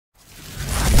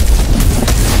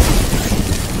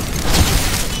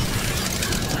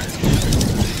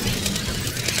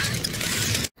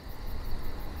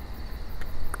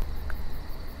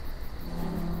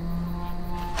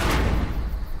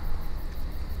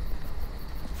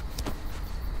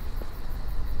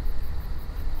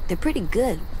They're pretty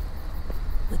good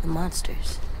with the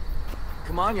monsters.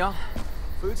 Come on, y'all.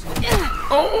 Food's...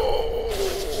 Oh!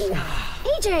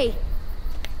 AJ!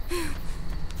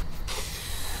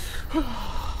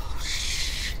 Oh,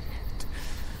 shit.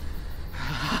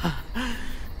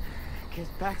 Guess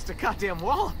Baxter goddamn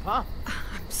wallop, huh?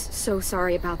 I'm so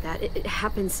sorry about that. It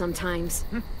happens sometimes.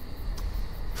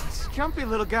 Jumpy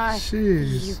little guy.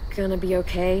 Jeez. You gonna be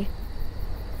okay?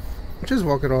 Just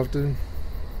walk it off, dude.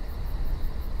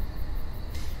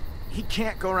 He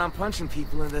can't go around punching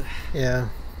people in the... Yeah.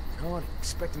 I don't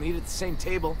expect him to eat at the same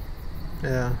table.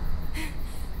 Yeah.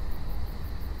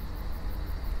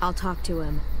 I'll talk to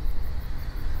him.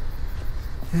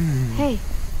 Hey.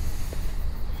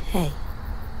 Hey,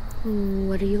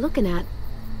 What are you looking at?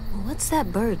 what's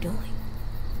that bird doing?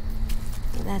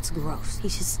 That's gross. He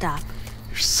should stop.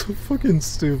 You're so fucking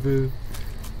stupid.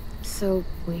 So,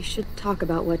 we should talk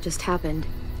about what just happened.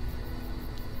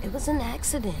 It was an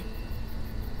accident.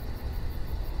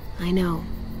 I know.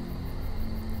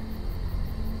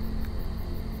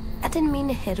 I didn't mean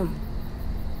to hit him.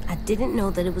 I didn't know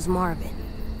that it was Marvin.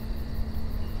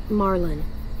 Marlon.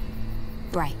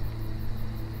 Right.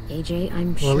 AJ,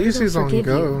 I'm Well, sure at least they'll he's on forgive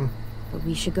go. you, but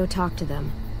we should go talk to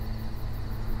them.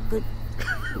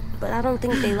 But I don't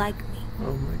think they like me.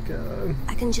 Oh my god.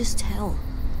 I can just tell.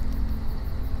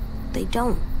 They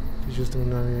don't. You just don't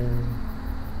know,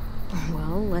 yeah.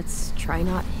 Well, let's try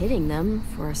not hitting them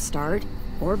for a start,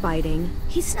 or biting.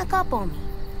 He snuck up on me.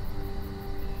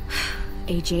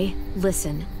 AJ,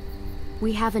 listen.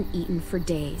 We haven't eaten for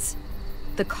days.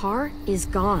 The car is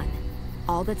gone.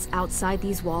 All that's outside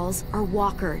these walls are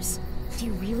walkers. Do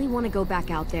you really want to go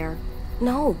back out there?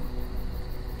 No.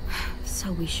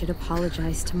 So we should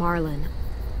apologize to Marlon.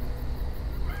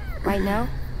 Right now?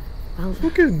 Well,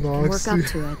 Fucking work Nazi. up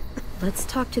to it. Let's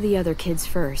talk to the other kids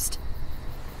first.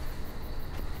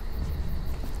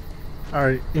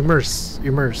 Alright, immerse.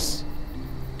 Immerse.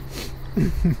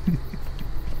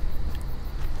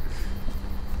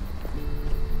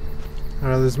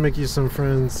 Alright, let's make you some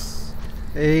friends.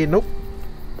 Hey, nope.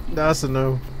 That's a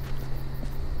no.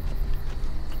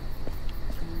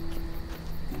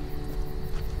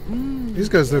 These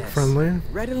guys look friendly.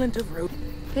 Redolent of road.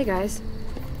 Hey guys.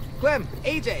 Clem,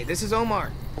 AJ, this is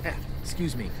Omar.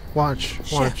 Excuse me. Watch,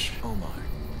 watch. Omar.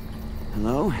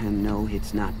 Hello, and no,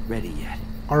 it's not ready yet.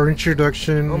 Our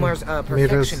introduction Omar's a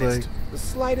made us perfectionist. like The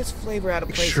slightest flavor out of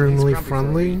place. and he's extremely grumpy for a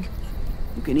friendly, week.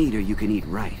 You can eat or you can eat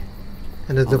right.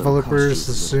 and the Although it developers costs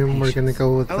you a assume little we're gonna patience.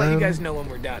 go with I'll let you guys them know when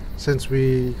we're done. since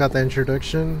we got the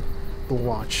introduction. But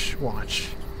watch, watch.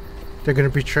 They're gonna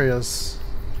betray us.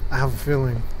 I have a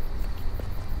feeling.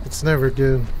 It's never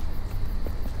good.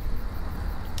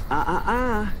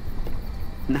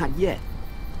 Not yet.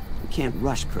 We can't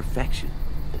rush perfection.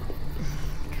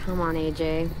 Come on,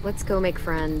 AJ. Let's go make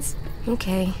friends.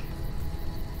 Okay.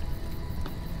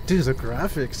 Dude, the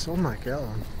graphics. Oh my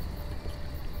god.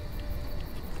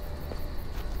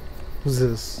 Who's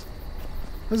this?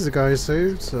 This is the guy I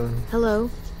saved, so Hello.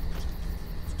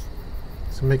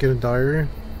 making a diary.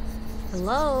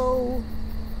 Hello?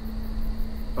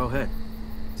 Oh, hey.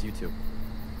 It's you two.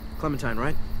 Clementine,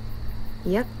 right?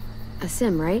 Yep. A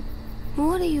sim, right?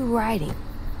 What are you writing?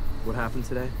 What happened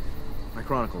today? I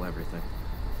chronicle everything.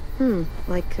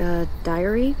 Like a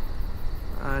diary?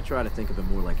 I try to think of it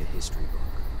more like a history book.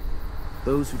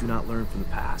 Those who do not learn from the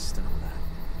past and all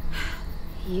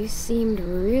that. You seemed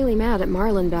really mad at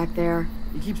Marlon back there.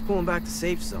 He keeps pulling back the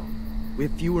safe zone. We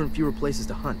have fewer and fewer places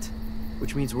to hunt,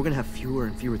 which means we're gonna have fewer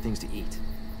and fewer things to eat.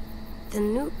 The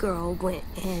new girl went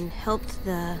and helped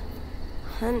the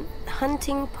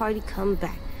hunting party come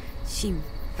back. She...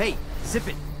 Hey, zip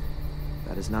it!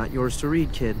 That is not yours to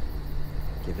read, kid.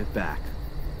 Give it back.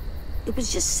 It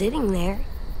was just sitting there.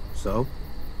 So?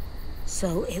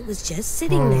 So it was just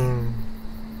sitting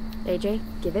there. AJ,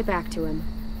 give it back to him.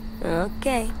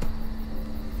 Okay.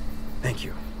 Thank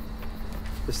you.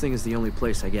 This thing is the only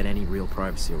place I get any real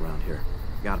privacy around here.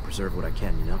 Gotta preserve what I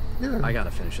can, you know? Yeah. I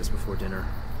gotta finish this before dinner.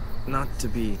 Not to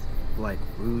be, like,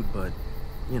 rude, but,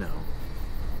 you know.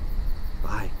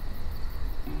 Bye.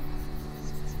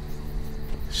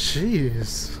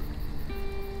 Jeez.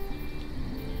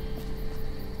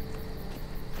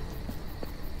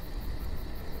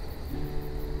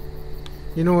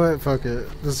 You know what? Fuck it.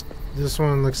 This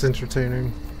one looks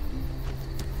entertaining.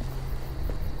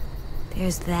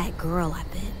 There's that girl, I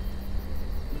bet.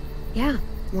 Yeah.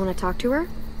 Want to talk to her?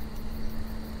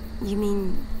 You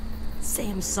mean... say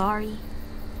I'm sorry?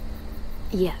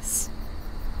 Yes.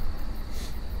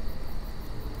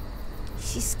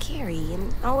 She's scary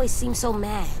and always seems so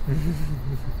mad.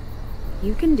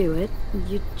 You can do it.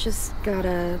 You just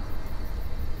gotta...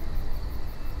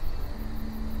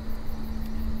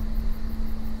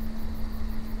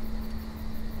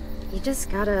 You just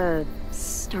gotta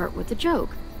start with a joke.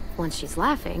 Once she's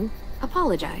laughing,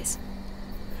 apologize.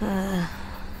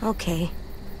 Okay.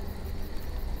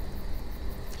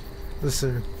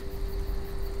 Listen.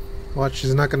 Watch,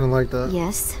 she's not gonna like that.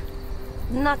 Yes.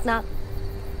 Knock knock.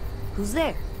 Who's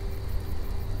there?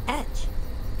 Edge.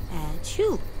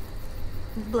 Achoo.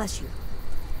 Bless you.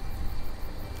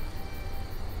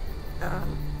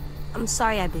 I'm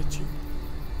sorry I bit you.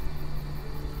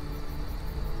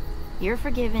 You're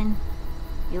forgiven,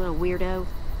 you little weirdo.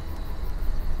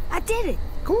 I did it.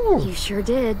 Cool. You sure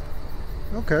did.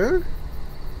 Okay.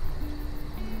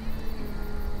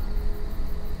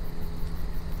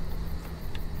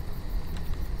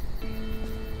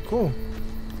 Cool.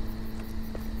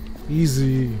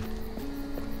 Easy.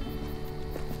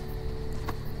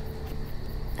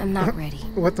 I'm not ready.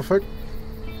 What the fuck?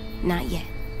 Not yet.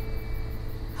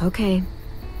 Okay.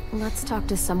 Let's talk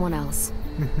to someone else.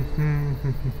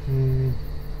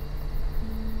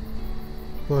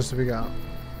 What else do we got?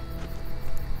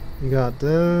 We got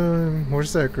them.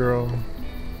 Where's that girl?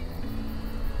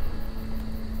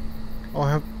 Oh,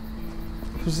 I have.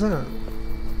 Who's that?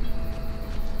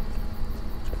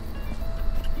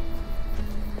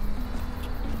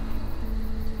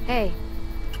 Hey,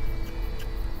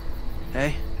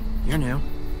 Hey, you're new.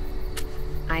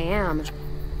 I am.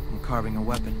 I'm carving a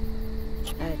weapon.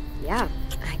 Yeah,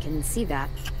 I can see that.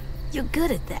 You're good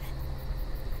at that.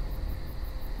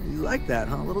 You like that,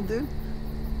 huh, little dude?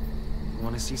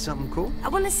 Want to see something cool? I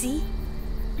want to see.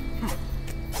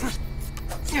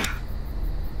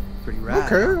 Pretty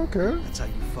rad. Okay, huh? okay. That's how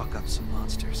you fuck up some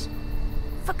monsters.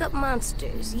 Fuck up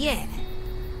monsters, yeah.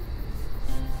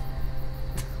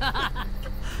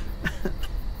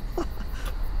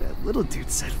 That little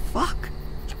dude said fuck.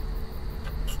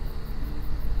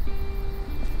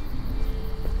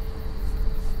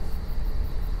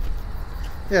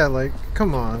 Yeah, like,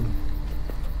 come on.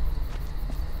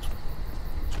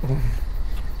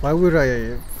 Why would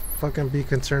I fucking be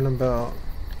concerned about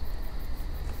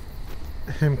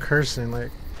him cursing,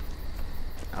 like,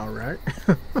 outright?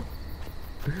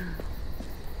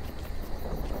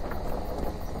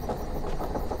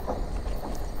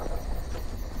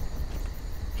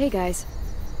 Hey guys,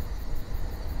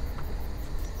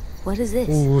 What is this?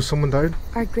 Ooh, someone died?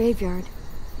 our graveyard.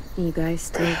 You guys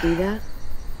still do that?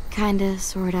 Kinda,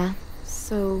 sorta.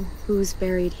 So, who's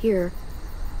buried here?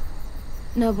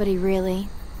 Nobody really.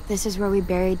 This is where we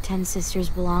buried 10 sisters'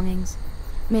 belongings.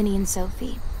 Minnie and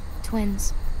Sophie.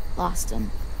 Twins. Lost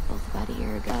them. Both about a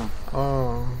year ago.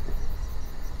 Oh.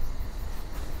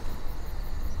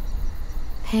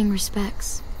 Paying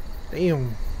respects.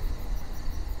 Damn.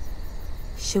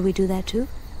 Should we do that too?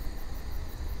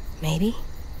 Maybe.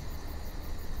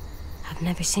 I've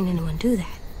never seen anyone do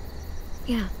that.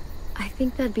 Yeah, I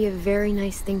think that'd be a very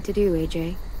nice thing to do,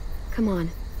 AJ. Come on.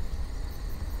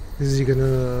 Is he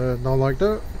gonna not like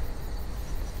that?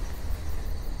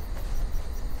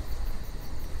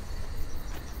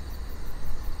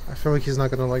 I feel like he's not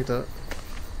gonna like that.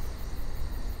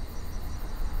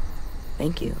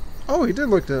 Thank you. Oh, he did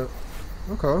like that.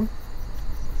 Okay.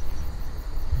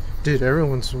 Dude,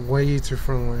 everyone's way too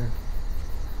friendly.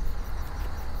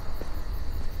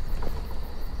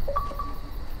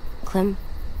 Clem,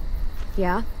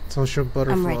 Yeah? Social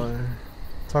butterfly. ready.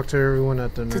 Talk to everyone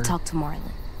at dinner. to talk to Marlon.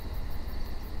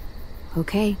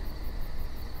 Okay.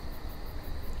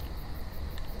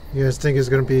 You guys think it's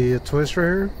gonna be a twist right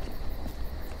here?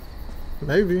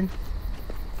 Maybe.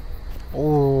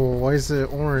 Oh, why is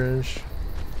it orange?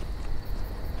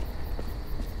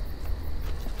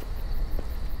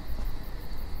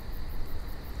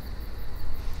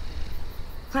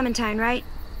 Clementine, right?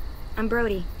 I'm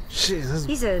Brody. Jeez, this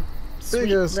He's a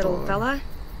sweet ass little dog. fella.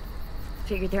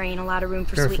 Figured there ain't a lot of room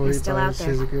for carefully sweetness still out She's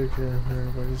there. a good kid.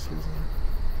 Everybody sees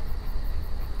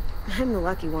her. I'm the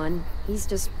lucky one. He's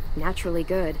just naturally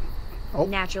good. Oh.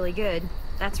 Naturally good.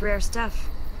 That's rare stuff.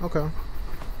 Okay.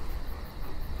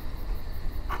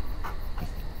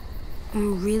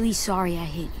 I'm really sorry I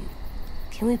hit you.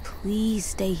 Can we please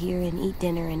stay here and eat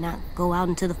dinner and not go out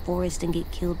into the forest and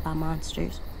get killed by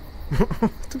monsters?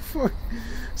 What the fuck?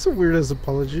 It's a weird ass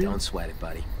apology. Don't sweat it,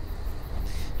 buddy.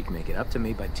 You can make it up to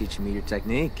me by teaching me your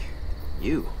technique.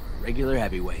 You, a regular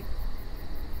heavyweight.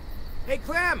 Hey,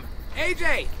 Clem!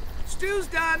 AJ! Stew's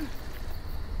done!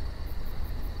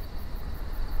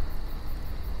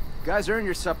 You guys earned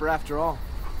your supper after all.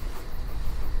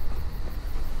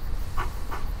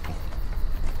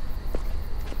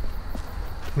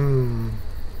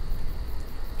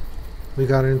 We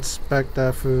gotta inspect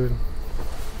that food.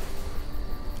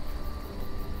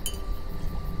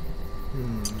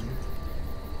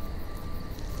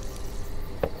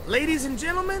 Ladies and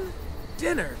gentlemen,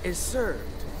 Dinner is served.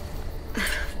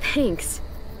 Thanks.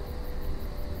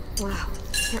 Wow,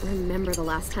 can't remember the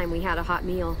last time we had a hot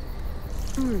meal.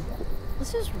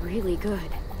 This is really good.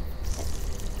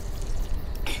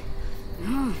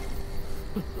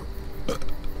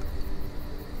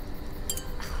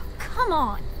 Come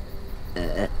on.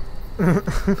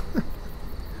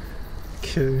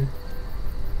 Okay.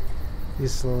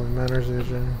 These slow manners,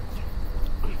 AJ.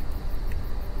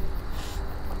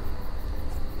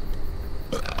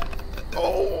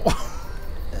 Oh!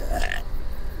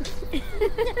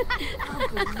 Oh,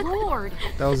 good lord.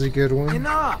 That was a good one.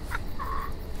 Enough!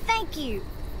 Thank you.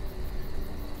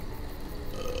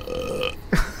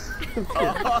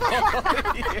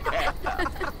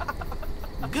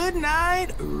 Good night,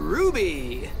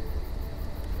 Ruby.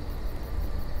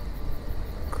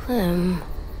 Clem.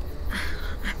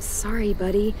 I'm sorry,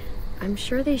 buddy. I'm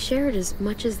sure they shared as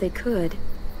much as they could.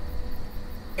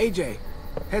 AJ,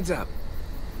 heads up.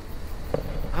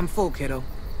 I'm full, kiddo.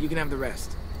 You can have the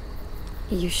rest.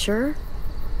 You sure?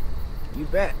 You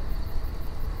bet.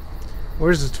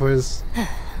 Where's the twist?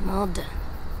 I'm all done.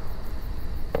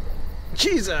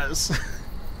 Jesus!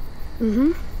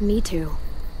 Me too.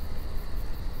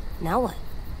 Now what?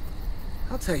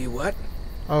 I'll tell you what.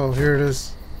 Oh, here it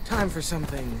is. Time for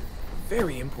something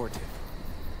very important.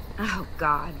 Oh,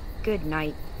 God. Good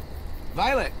night.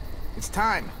 Violet, it's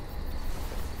time.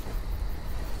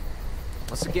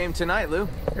 What's the game tonight, Lou?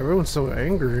 Everyone's so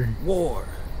angry. War.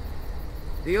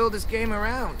 The oldest game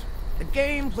around. A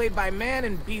game played by man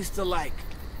and beast alike.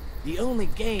 The only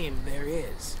game there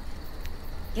is.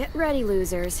 Get ready,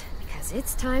 losers, because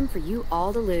it's time for you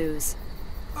all to lose.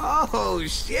 Oh,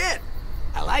 shit!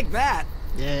 I like that.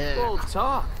 Yeah. Bold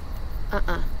talk.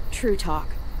 True talk.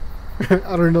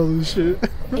 I don't know this shit.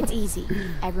 It's easy.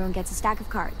 Everyone gets a stack of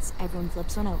cards. Everyone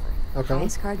flips one over. Okay.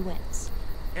 Highest card wins.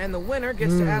 And the winner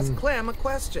gets to ask Clem a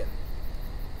question.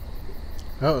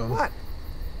 Uh-oh. What?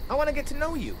 I want to get to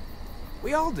know you.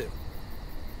 We all do.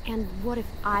 And what if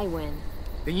I win?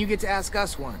 Then you get to ask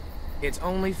us one. It's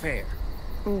only fair.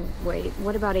 Oh, wait,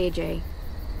 what about AJ?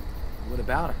 What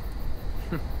about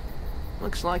him?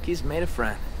 Looks like he's made a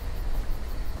friend.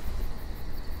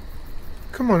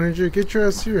 Come on, AJ, get your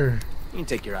ass here. You can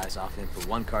take your eyes off him for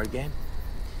one card game.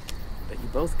 Bet you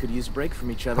both could use a break from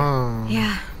each other.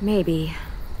 Yeah, maybe.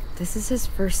 This is his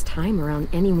first time around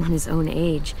anyone his own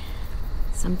age.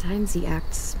 Sometimes he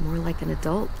acts more like an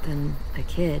adult than a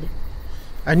kid.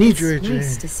 I need It's you, AJ.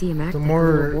 nice to see him act The like a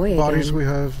more little boy bodies again. we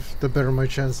have, the better my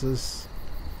chances.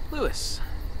 Lewis,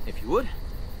 if you would.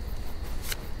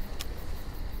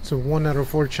 It's a 1 out of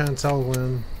 4 chance I'll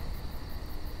win.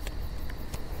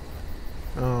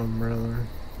 Rather.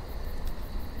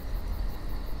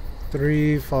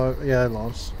 3, 5. Yeah, I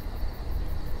lost.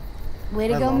 Way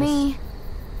to I go, lost. me.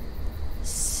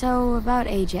 So, about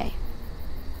AJ.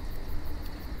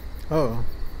 Oh.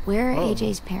 Where are Oh.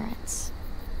 AJ's parents?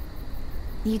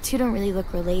 You two don't really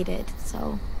look related,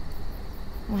 so...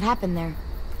 What happened there?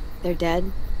 They're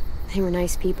dead. They were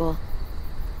nice people.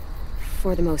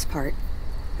 For the most part.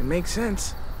 It makes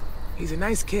sense. He's a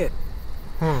nice kid.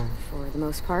 Huh. For the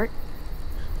most part.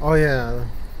 Oh yeah.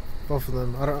 Both of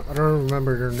them. I don't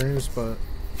remember their names, but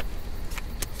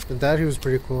the dad, he was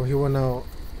pretty cool. He went out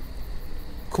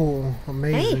cool,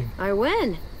 amazing. Hey, I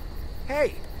win.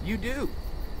 Hey, you do.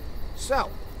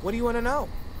 So, what do you want to know?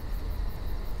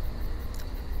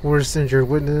 Worst injury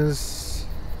witness.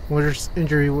 Worst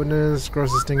injury witness.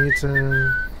 Grossest thing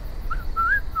eaten.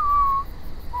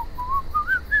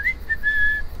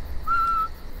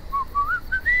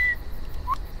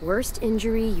 Worst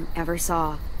injury you ever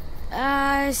saw.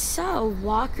 I saw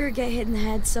Walker get hit in the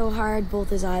head so hard both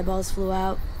his eyeballs flew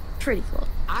out. Pretty cool.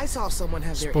 I saw someone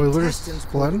have their Spoilers, intestines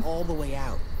pulled Glenn? all the way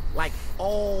out. Like,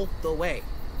 all the way.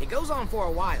 It goes on for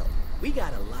a while. We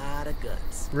got a lot of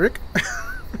guts. Rick?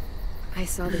 I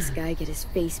saw this guy get his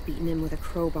face beaten in with a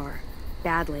crowbar.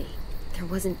 Badly. There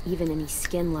wasn't even any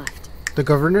skin left. The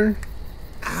governor?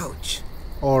 Ouch.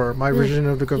 Or my version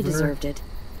of the He governor? deserved it.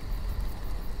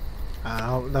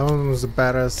 That one was a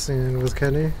badass scene with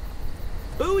Kenny.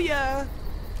 Booyah!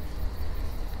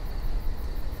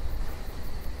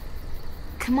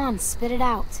 Come on, spit it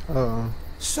out. Oh.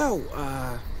 So,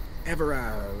 ever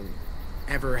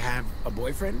have a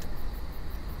boyfriend?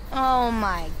 Oh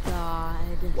my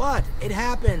god. What? It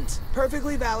happens.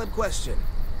 Perfectly valid question.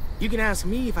 You can ask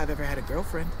me if I've ever had a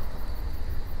girlfriend.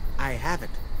 I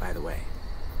haven't, by the way.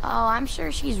 Oh, I'm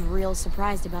sure she's real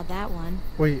surprised about that one.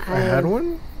 Wait, I had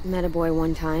one? Met a boy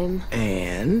one time,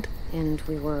 And? and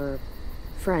we were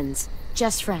friends.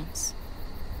 Just friends.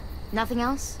 Nothing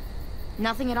else?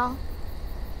 Nothing at all?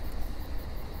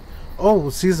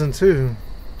 Oh, season 2.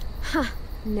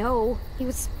 No, he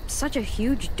was such a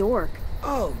huge dork.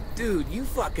 Oh, dude, you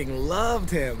fucking loved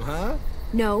him, huh?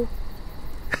 No.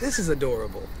 This is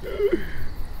adorable.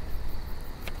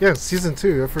 Yeah, season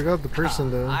 2. I forgot the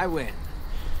person though. I win.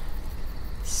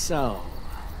 So,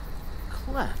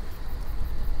 Clem,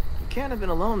 you can't have been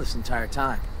alone this entire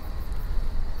time.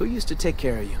 Who used to take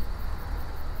care of you?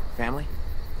 Family?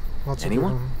 Lots of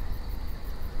Anyone? people.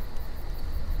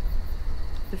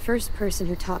 The first person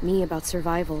who taught me about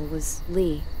survival was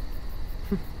Lee.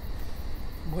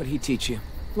 What'd he teach you?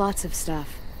 Lots of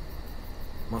stuff.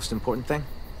 Most important thing?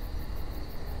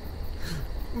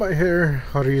 My hair.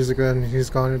 How to use a gun. He's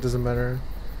gone. It doesn't matter.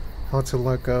 How to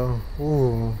let go.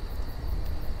 Ooh.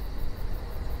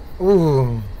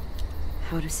 Ooh.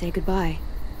 How to say goodbye.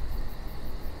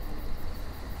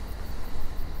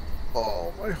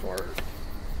 Oh, my heart.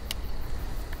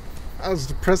 That was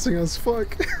depressing as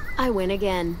fuck. I win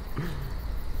again.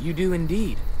 You do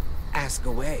indeed. Ask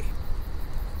away.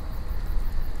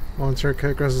 Monster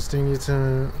cat grasses sting you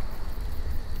to.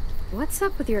 What's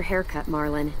up with your haircut,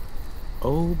 Marlon?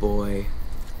 Oh boy.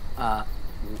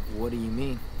 What do you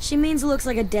mean? She means it looks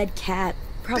like a dead cat.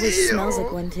 Probably smells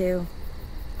like one too.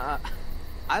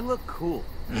 I look cool.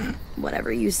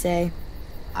 Whatever you say.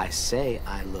 I say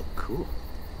I look cool.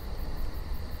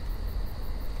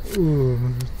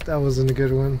 Ooh, that wasn't a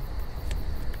good one.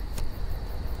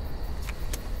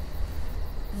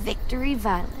 Victory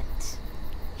Violet.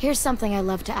 Here's something I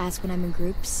love to ask when I'm in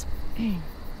groups.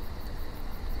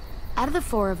 Out of the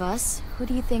 4 of us, who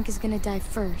do you think is gonna die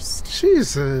first?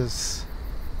 Jesus.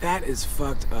 That is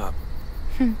fucked up.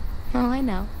 Oh, I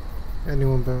know.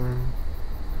 Anyone better?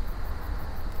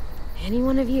 Any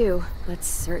one of you, but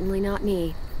certainly not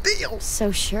me.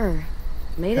 So sure.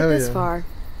 Made it Hell this yeah. far.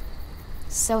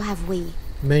 So have we.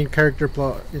 Main character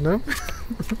plot, you know?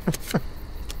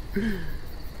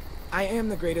 I am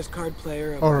the greatest card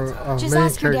player of Or all time. Just main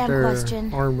ask your damn character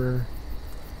question. armor.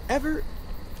 Ever?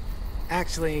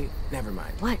 Actually, never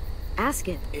mind. What? Ask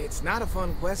it. It's not a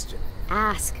fun question.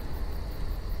 Ask.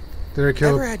 Did I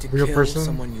kill Ever a had to real kill person?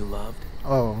 someone you loved?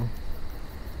 Oh.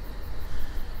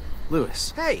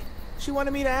 Lewis. Hey, she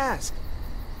wanted me to ask.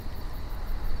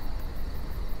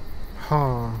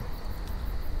 Huh.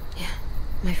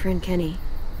 My friend Kenny.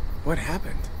 What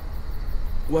happened?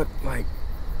 What, like,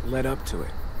 led up to it?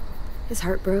 His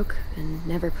heart broke and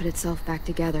never put itself back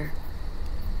together.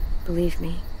 Believe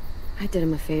me, I did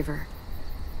him a favor.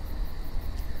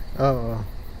 Uh-oh.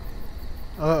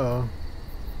 Uh-oh.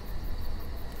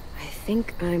 I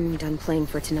think I'm done playing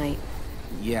for tonight.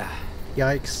 Yeah,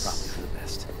 Yikes. probably for the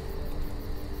best.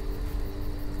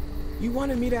 You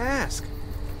wanted me to ask.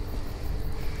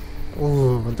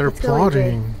 Ooh, they're Let's go,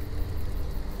 plotting.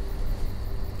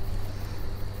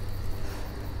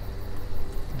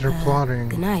 They're plotting.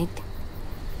 Good night.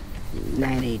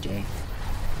 Night, AJ.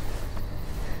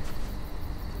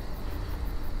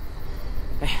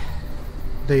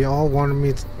 They all wanted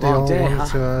me to, Long day, wanted huh?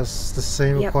 to ask the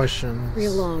same Yep. questions.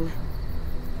 Real long.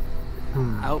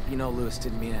 I hope you know Lewis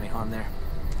didn't mean any harm there.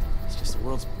 He's just the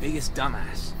world's biggest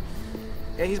dumbass.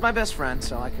 Yeah, he's my best friend,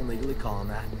 so I can legally call him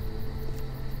that.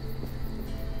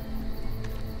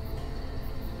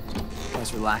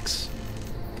 Guys, relax.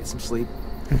 Get some sleep.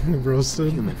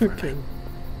 Roasted. Human for a Okay. night.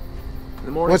 In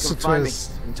the morning, What's come the find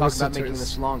twist? me and talk What's the about making twist?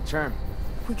 this long term.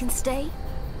 We can stay?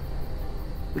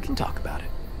 We can talk about it.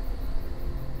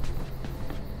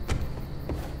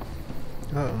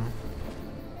 Uh-oh.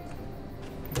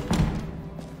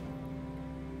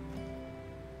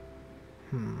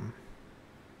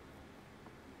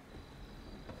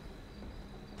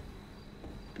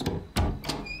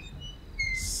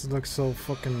 This looks so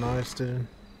fucking nice, dude.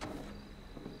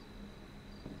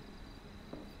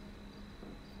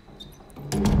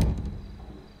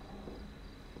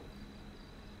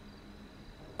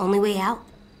 Only way out?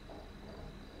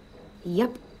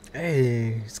 Yep.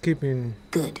 Hey, he's keeping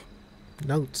Good.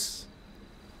 notes.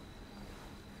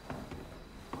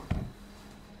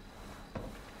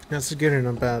 That's a good and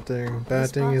a bad thing. Bad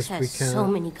This thing box is we has can't. so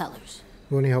many colors.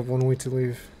 We only have 1 week to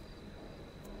leave.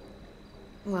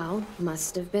 Well,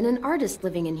 must have been an artist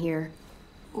living in here.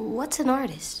 What's an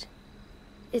artist?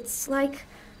 It's like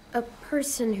a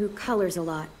person who colors a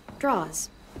lot, draws,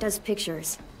 does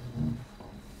pictures.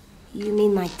 You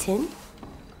mean like 10?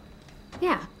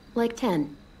 Yeah, like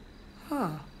 10. Huh.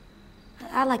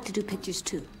 I like to do pictures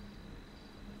too.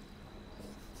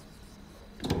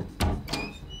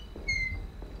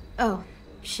 Oh,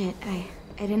 shit. I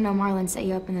didn't know Marlon set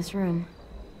you up in this room.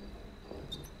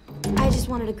 I just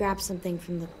wanted to grab something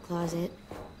from the closet.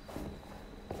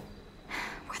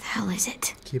 Where the hell is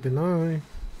it? Keep an eye.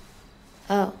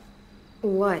 Oh,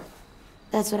 What?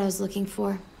 That's what I was looking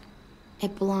for.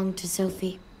 It belonged to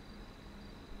Sophie.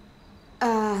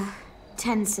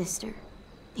 10 sister.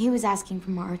 He was asking for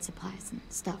more art supplies and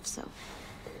stuff, so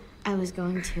I was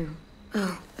going to.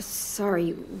 Oh,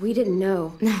 sorry. We didn't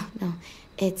know. No.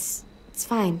 It's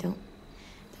fine. Don't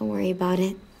worry about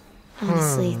it.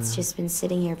 Honestly, it's just been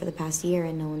sitting here for the past year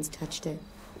and no one's touched it.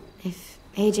 If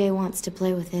AJ wants to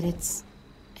play with it, it's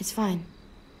fine.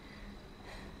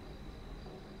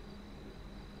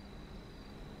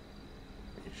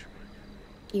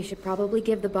 You should probably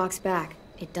give the box back.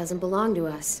 It doesn't belong to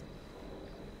us.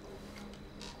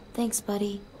 Thanks,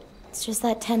 buddy. It's just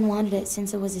that 10 wanted it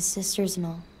since it was his sister's and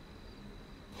all.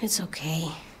 It's okay.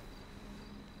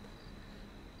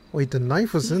 Wait, the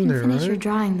knife was You in can there, finish right? your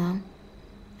drawing, though.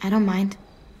 I don't mind.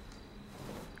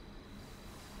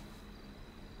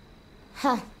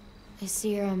 Huh. I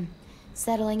see you're,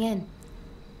 settling in.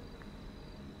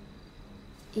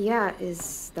 Yeah,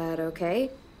 is that okay?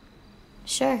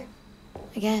 Sure.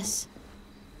 I guess.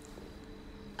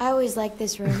 I always liked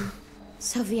this room.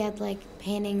 Sophie had, like,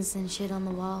 paintings and shit on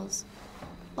the walls.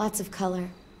 Lots of color.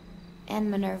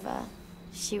 And Minerva.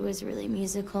 She was really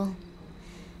musical.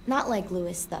 Not like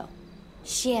Louis, though.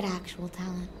 She had actual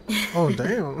talent. Oh,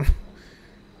 damn.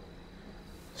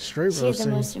 Straight She had the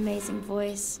roasting. most amazing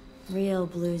voice. Real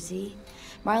bluesy.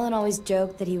 Marlon always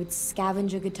joked that he would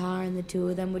scavenge a guitar and the two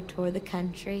of them would tour the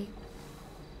country.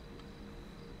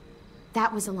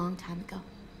 That was a long time ago.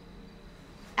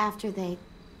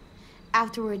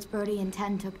 Afterwards, Brody and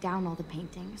Ten took down all the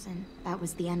paintings, and that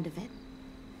was the end of it.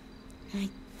 I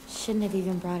shouldn't have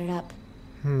even brought it up.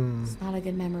 It's not a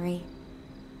good memory.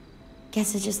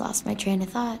 Guess I just lost my train of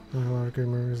thought. Not a lot of good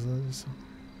memories of this.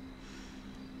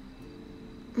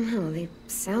 No, they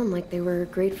sound like they were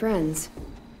great friends.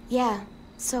 Yeah,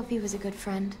 Sophie was a good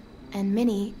friend. And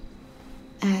Minnie,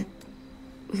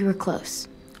 we were close.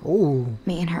 Oh,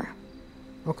 Me and her.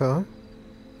 okay.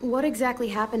 What exactly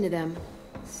happened to them?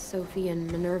 Sophie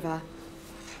and Minerva.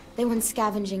 They went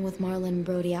scavenging with Marlon and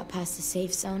Brody out past the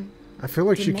safe zone. I feel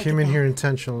like she Didn't make came it in back. here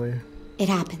intentionally. It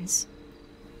happens.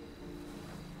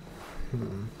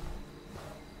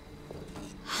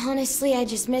 Honestly, I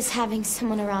just miss having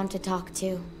someone around to talk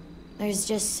to. There's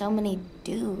just so many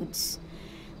dudes.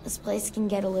 This place can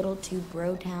get a little too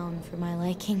bro-town for my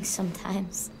liking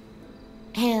sometimes.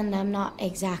 And I'm not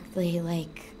exactly,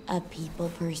 like, a people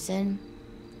person,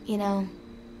 you know?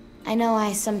 I know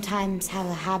I sometimes have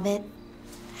a habit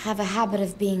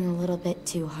of being a little bit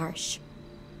too harsh.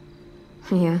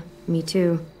 Yeah, me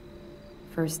too.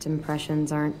 First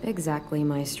impressions aren't exactly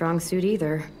my strong suit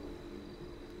either.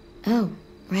 Oh,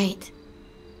 right.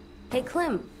 Hey,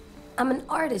 Clem, I'm an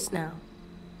artist now.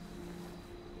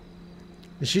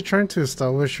 Is she trying to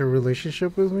establish a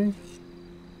relationship with me?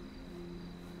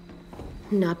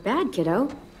 Not bad,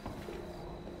 kiddo.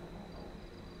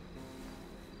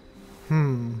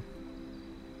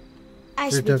 I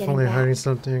You're should be getting definitely back. hiding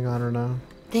something. I don't know.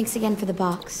 Thanks again for the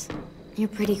box. You're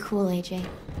pretty cool, AJ.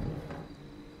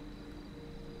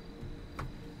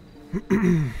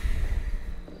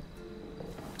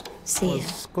 See ya.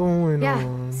 What's going Yeah,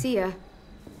 on? see ya.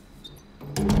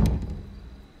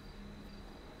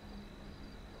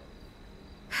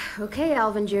 Okay,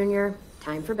 Alvin Jr.,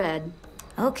 time for bed.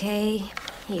 Okay,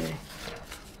 here.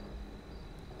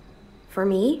 For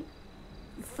me?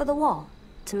 For the wall,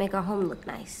 to make our home look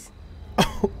nice.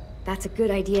 That's a good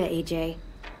idea, AJ.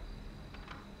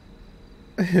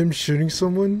 Him shooting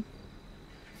someone?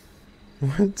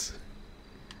 What?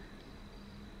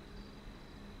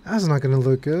 That's not gonna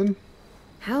look good.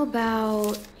 How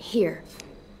about here?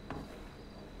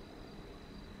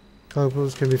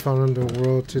 Colorbles can be found in the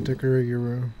world to decorate your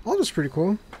room. Oh, that's pretty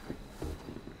cool.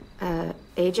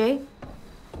 AJ?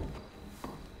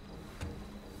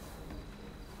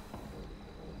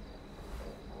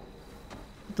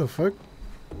 What the fuck?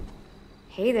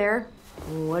 Hey there.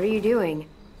 What are you doing?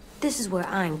 This is where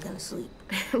I'm gonna sleep.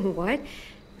 What?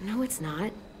 No, it's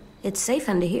not. It's safe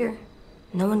under here.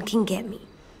 No one can get me.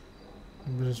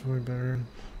 But it's way better.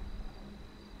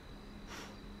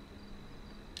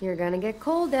 You're gonna get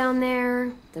cold down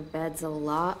there. The bed's a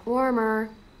lot warmer.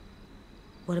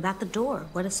 What about the door?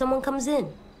 What if someone comes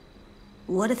in?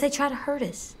 What if they try to hurt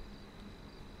us?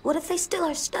 What if they steal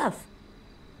our stuff?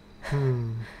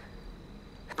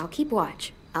 I'll keep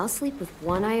watch. I'll sleep with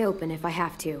one eye open if I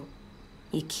have to.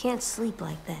 You can't sleep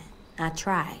like that. I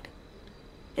tried.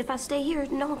 If I stay here,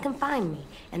 no one can find me,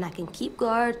 and I can keep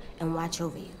guard and watch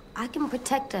over you. I can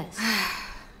protect us.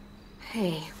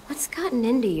 Hey, what's gotten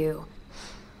into you?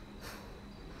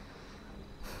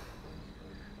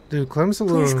 Dude, Clem's a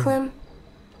Please, little... Clem.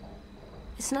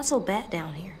 It's not so bad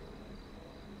down here.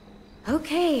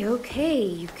 Okay, okay,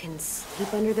 you can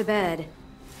sleep under the bed.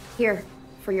 Here,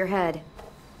 for your head.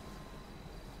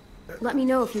 Let me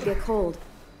know if you get cold.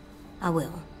 I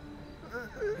will.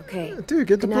 Okay. Dude,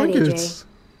 get the Good night, blankets. AJ.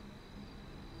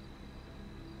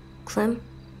 Clem,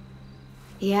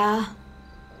 Yeah?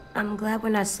 I'm glad we're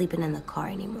not sleeping in the car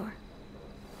anymore.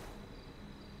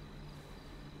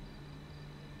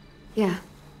 Yeah.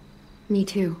 Me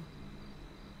too.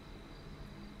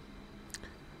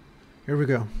 Here we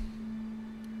go.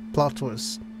 Plot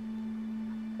twist.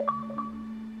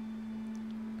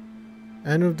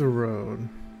 End of the road.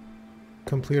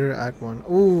 Completed Act 1.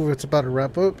 Ooh, it's about to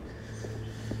wrap up.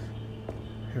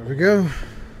 Here we go.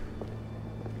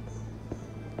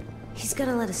 He's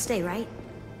gonna let us stay, right?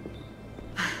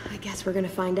 I guess we're gonna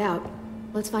find out.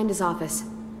 Let's find his office.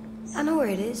 I know where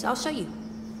it is. I'll show you.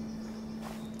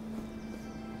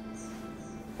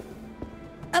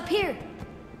 Up here.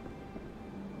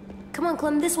 Come on,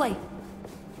 Clem, this way.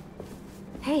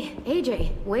 Hey,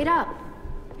 AJ, wait up.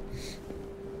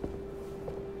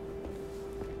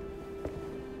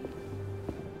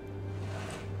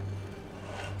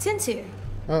 Tin's here.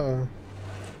 Uh-oh.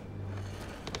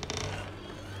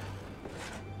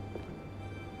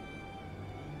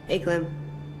 Hey, Clem.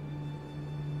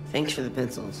 Thanks for the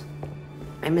pencils.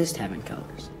 I missed having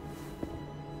colors.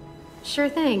 Sure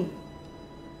thing.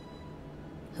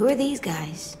 Who are these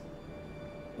guys?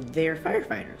 They're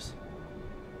firefighters.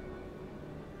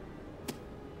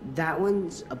 That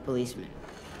one's a policeman.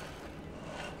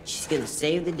 She's gonna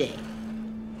save the day.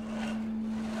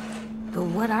 But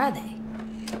what are they?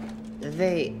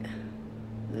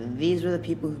 These were the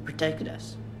people who protected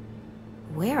us.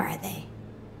 Where are they?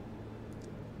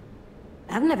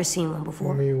 I've never seen one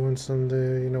before. Me one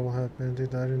someday, you know what happened? They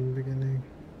died in the beginning.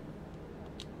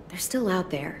 They're still out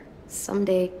there.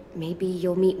 Someday, maybe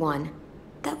you'll meet one.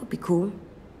 That would be cool.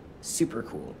 Super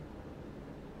cool.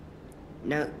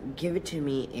 Now, give it to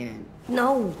me and...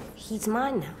 No, he's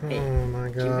mine now. Hey, Oh my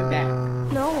god. give it back.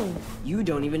 No, You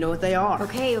don't even know what they are.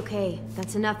 Okay, okay.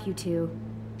 That's enough, you two.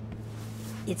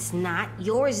 it's not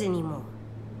yours anymore.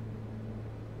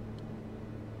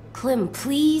 Clem,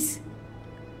 please.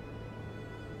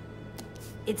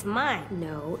 It's mine.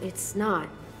 No, it's not.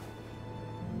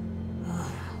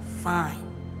 Fine.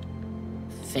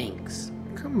 Thanks.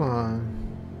 Come on.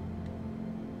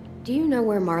 Do you know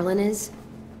where Marlon is?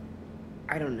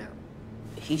 I don't know.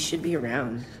 He should be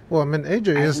around. Well, I mean,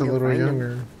 AJ I is a can go little find him.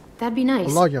 younger. That'd be nice.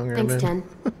 A lot younger, Thanks, man. Ten.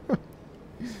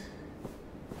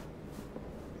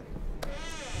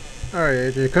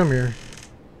 Alright, AJ, come here.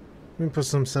 Let me put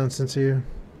some sense into you.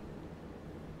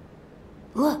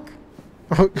 Look,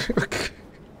 Okay.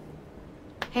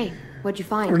 Hey, what'd you We're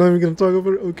find? not even gonna talk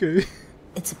about it? Okay.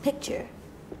 it's a picture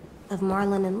of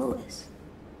Marlon and Lewis.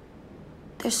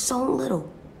 They're so little.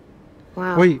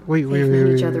 Wow. Wait, They've known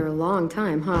wait, each wait. other a long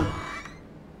time, huh?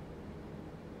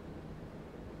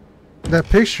 That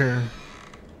picture.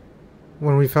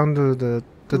 When we found the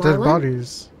dead Marlon?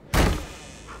 bodies.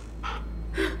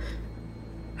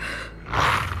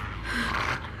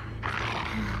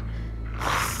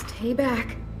 Stay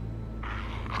back.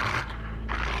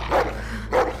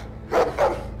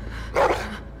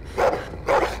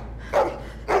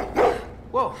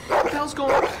 Whoa, what the hell's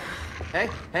going on? Hey,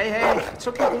 hey, hey, it's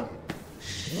okay, bro.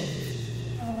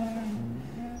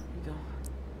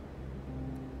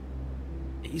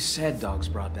 You said dogs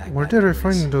brought back. Where bad did I memories.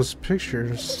 find those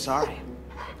pictures? Sorry,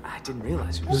 I didn't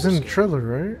realize you It were was so in the scared. trailer,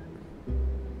 right?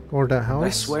 Or that house? But I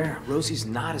swear, Rosie's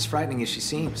not as frightening as she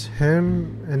seems.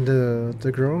 Him and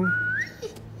the girl?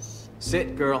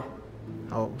 Sit, girl.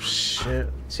 Oh shit.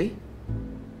 See?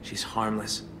 She's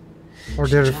harmless. Or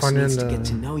She did I just find it needs in to get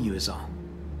to know you is all.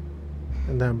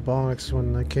 that box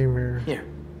when I came here? Here,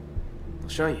 I'll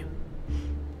show you.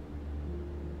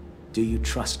 Do you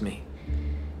trust me?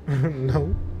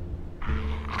 No.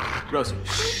 Rosie,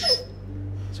 shh.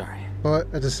 Sorry. But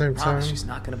at the same time, Promise she's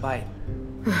not gonna bite.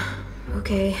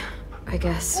 Okay, I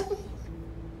guess.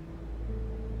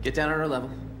 Get down on her level.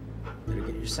 Let her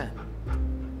get your scent.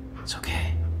 It's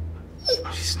okay.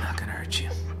 She's not gonna hurt you.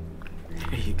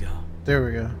 There you go. there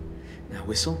we go. Now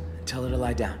whistle and tell her to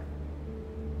lie down.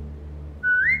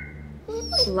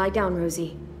 Lie down,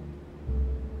 Rosie.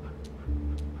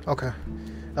 Okay.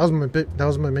 That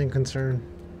was my main concern.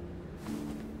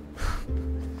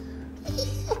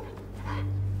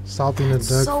 Stopping the duck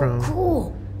So from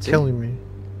cool. killing me.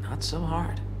 Not so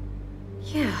hard.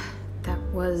 Yeah, that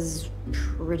was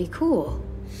pretty cool.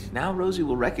 Now Rosie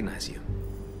will recognize you.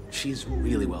 She's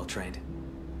really well trained.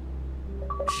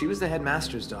 She was the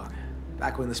headmaster's dog,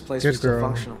 back when this place Good was still girl.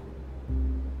 functional.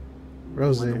 When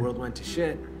Rosie. the world went to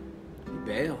shit, he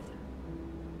bailed.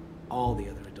 All the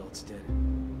other adults adults did.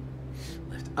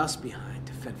 Left us behind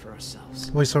to fend for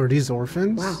ourselves. Wait, so are these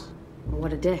orphans? Wow,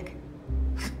 what a dick.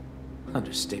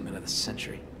 Understatement of the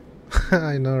century.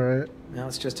 I know, right? Now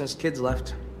it's just us kids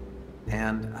left.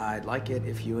 And I'd like it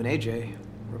if you and AJ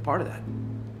were a part of that.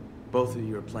 Both of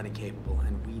you are plenty capable,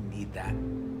 and we need that.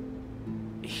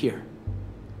 Here.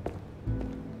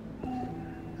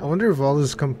 I wonder if all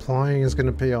this complying is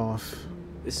gonna pay off.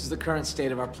 This is the current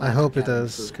state of our plan. I hope it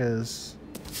does, because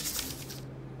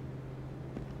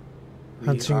we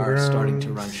hunting are starting to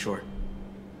grounds. run short.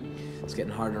 It's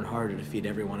getting harder and harder to feed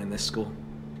everyone in this school.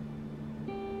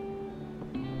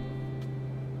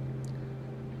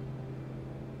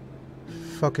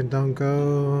 Fucking don't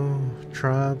go.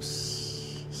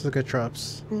 Traps. Let's look at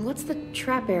traps. What's the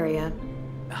trap area?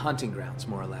 Hunting grounds,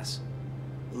 more or less.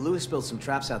 Lewis built some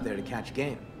traps out there to catch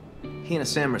game. He and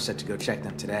Sam are set to go check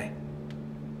them today.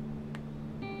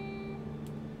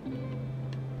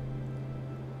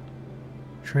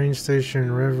 Train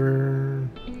station, river.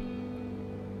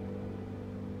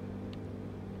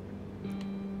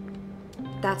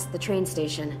 That's the train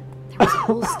station. There was a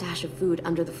whole stash of food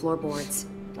under the floorboards.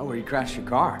 Oh, where you crashed your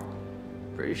car.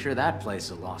 Pretty sure that place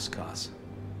is a lost cause.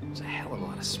 There's a hell of a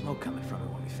lot of smoke coming from it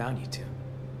when we found you two.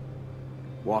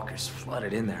 Walkers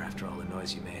flooded in there after all the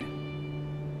noise you made.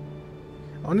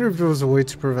 I wonder if there was a way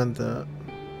to prevent that.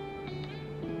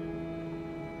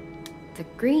 The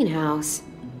greenhouse.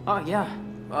 Oh, yeah.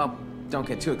 Well, don't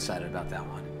get too excited about that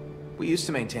one. We used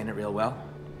to maintain it real well.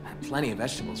 Had plenty of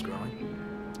vegetables growing.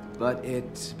 But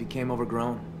it became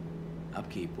overgrown.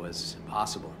 Upkeep was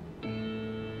impossible.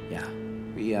 Yeah,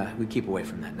 we keep away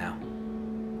from that now.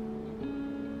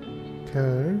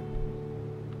 Okay.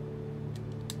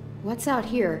 What's out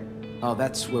here? Oh,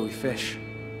 that's where we fish.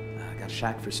 I got a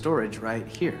shack for storage right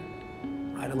here.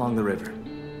 Right along the river.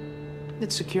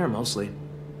 It's secure mostly.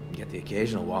 You get the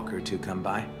occasional walker or two come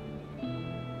by.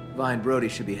 Vi and Brody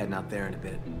should be heading out there in a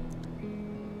bit.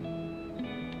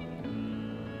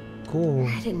 Cool.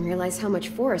 I didn't realize how much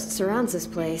forest surrounds this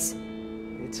place.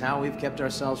 It's how we've kept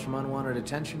ourselves from unwanted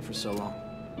attention for so long.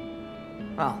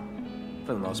 Well,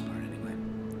 for the most part, anyway.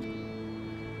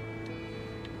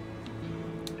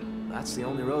 That's the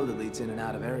only road that leads in and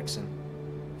out of Erickson.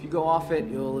 If you go off it,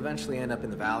 you'll eventually end up in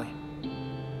the valley.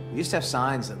 We used to have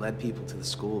signs that led people to the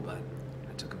school, but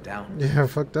I took them down. Yeah,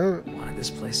 fuck that. I wanted this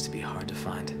place to be hard to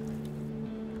find.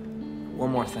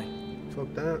 One more thing.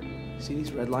 Fuck that. See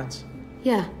these red lines?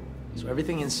 Yeah. So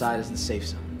everything inside is the safe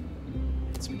zone.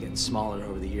 It's been getting smaller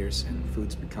over the years, and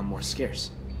food's become more scarce.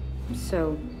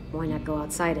 So, why not go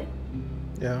outside it?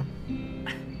 Yeah.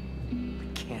 We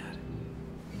can't.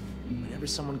 Whenever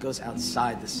someone goes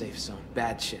outside the safe zone,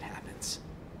 bad shit happens.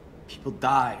 People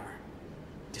die or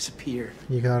disappear.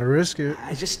 You gotta risk it.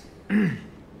 I just... I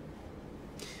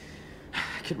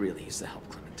could really use the help,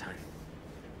 Clementine.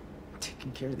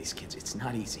 Taking care of these kids, it's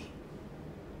not easy.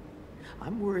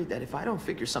 I'm worried that if I don't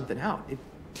figure something out,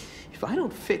 if I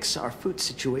don't fix our food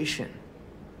situation,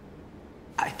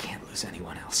 I can't lose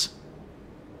anyone else.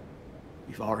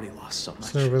 We've already lost so much.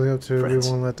 It's not really up to friends,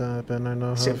 we won't let that happen. I know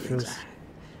how it siblings. feels. I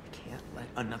can't let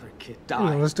another kid You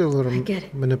die. know, let's do a little I get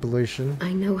it. manipulation.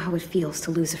 I know how it feels to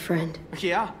lose a friend.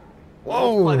 Yeah.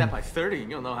 Whoa. Multiply that by 30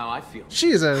 and you'll know how I feel.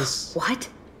 Jesus. What?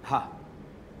 Ha.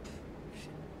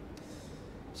 Shit.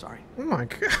 Sorry. Oh my I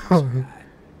god.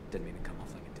 didn't mean to come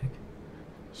off like a dick.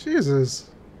 Jesus.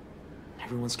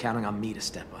 Everyone's counting on me to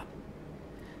step up.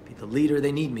 Be the leader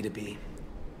they need me to be.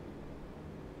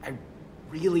 I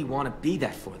really want to be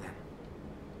that for them.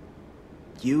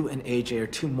 You and AJ are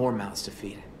two more mouths to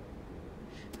feed.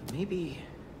 But maybe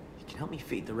you can help me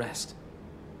feed the rest.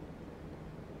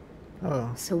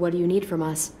 Oh. So what do you need from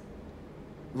us?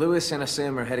 Lewis and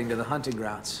Asim are heading to the hunting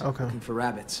grounds. Okay. Looking for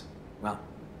rabbits. Well,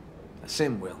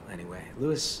 Asim will, anyway.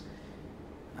 Lewis...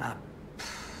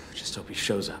 just hope he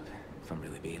shows up, if I'm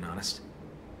really being honest.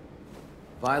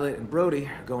 Violet and Brody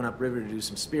are going upriver to do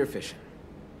some spearfishing.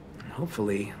 And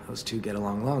hopefully, those two get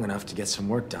along long enough to get some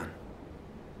work done.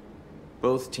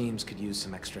 Both teams could use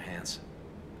some extra hands.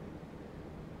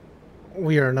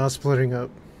 We are not splitting up.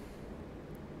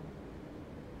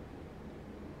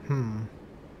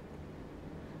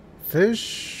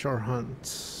 Fish or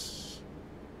hunt?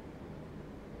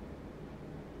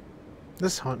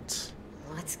 Let's hunt.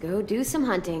 Let's go do some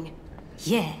hunting.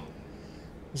 Yeah.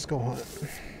 Let's go hunt.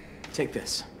 Take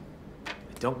this. I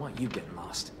don't want you getting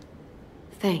lost.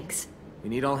 Thanks. We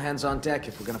need all hands on deck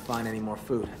if we're gonna find any more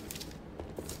food.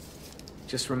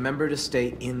 Just remember to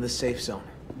stay in the safe zone.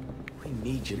 We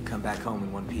need you to come back home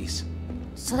in one piece.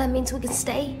 So that means we can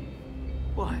stay?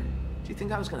 What? Do you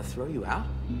think I was gonna throw you out?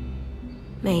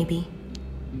 Maybe.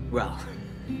 Well,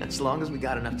 as long as we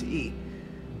got enough to eat,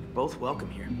 both welcome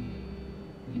here.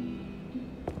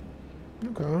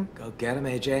 Okay. Go get him,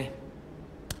 AJ.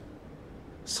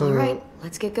 So, All right,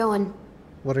 let's get going.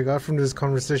 what I got from this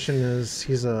conversation is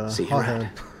he's a See you hothead.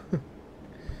 around.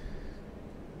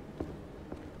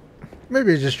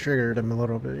 Maybe it just triggered him a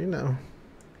little bit, you know.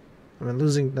 I mean,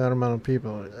 losing that amount of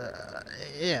people,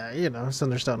 yeah, you know, it's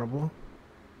understandable.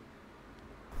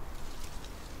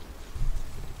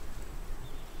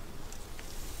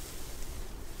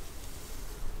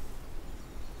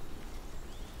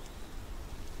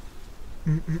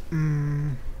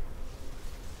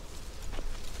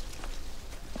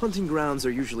 Hunting grounds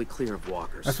are usually clear of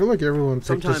walkers. I feel like everyone picked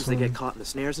Sometimes this they one. get caught in the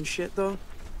snares and shit, though.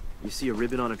 You see a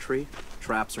ribbon on a tree,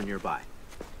 traps are nearby.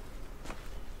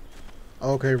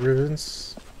 Okay,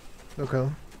 ribbons. Okay.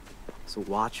 So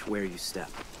watch where you step.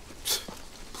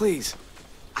 Please,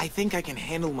 I think I can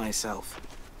handle myself.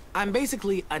 I'm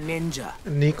basically a ninja,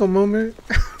 Nico moment?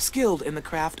 skilled in the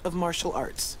craft of martial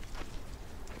arts.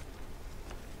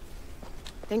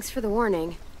 Thanks for the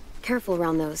warning. Careful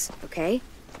around those, okay?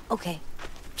 Okay.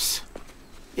 Psst.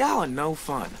 Y'all are no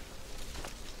fun.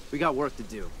 We got work to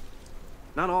do.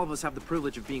 Not all of us have the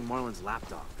privilege of being Marlon's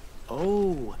lapdog.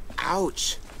 Oh,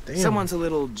 ouch. Damn. Someone's a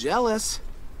little jealous.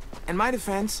 In my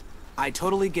defense, I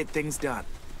totally get things done.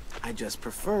 I just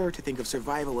prefer to think of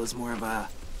survival as more of a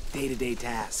day-to-day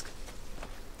task.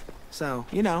 So,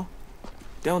 you know,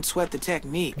 don't sweat the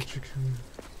technique.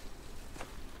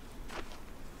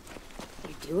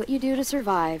 You do what you do to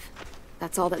survive.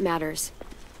 That's all that matters.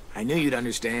 I knew you'd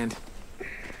understand.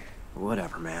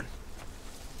 Whatever, man.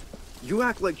 You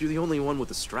act like you're the only one with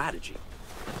a strategy.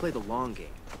 I play the long game.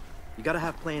 You gotta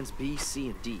have plans B, C,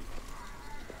 and D.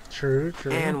 True,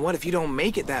 true. And what if you don't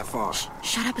make it that far?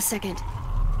 Shut up a second.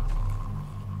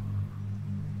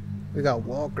 We got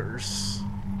walkers.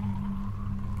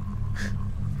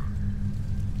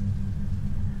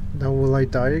 Now will I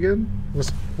die again?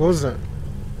 What was that?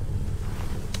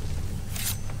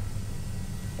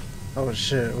 Oh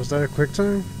shit, was that a quick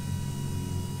time?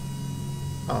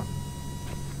 Oh.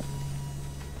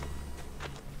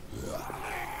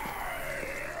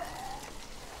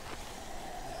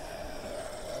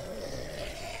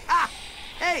 Ah!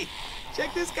 Hey!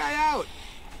 Check this guy out!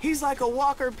 He's like a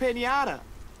walker pinata.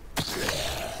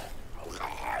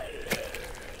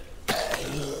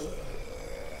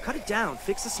 Cut it down,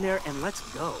 fix the snare, and let's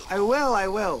go. I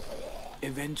will.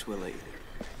 Eventually.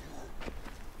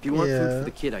 If you want food Yeah. for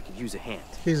the kid, I could use a hand.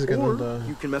 He's gonna Or die.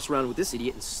 you can mess around with this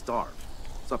idiot and starve.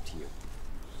 It's up to you.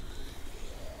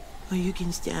 Oh, you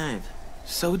can starve.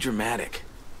 So dramatic.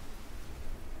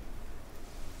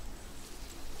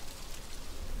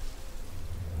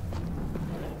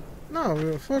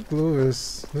 No, fuck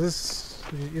Lewis. This,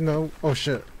 you know. Oh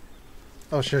shit.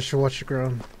 Oh shit, I should watch the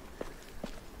ground.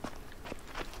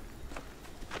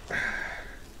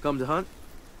 Come to hunt?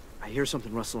 I hear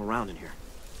something rustling around in here.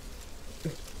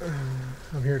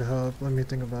 I'm here to help. Let me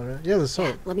think about it. Yeah, let's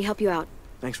help. Let me help you out.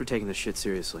 Thanks for taking this shit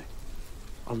seriously.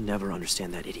 I'll never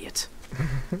understand that idiot.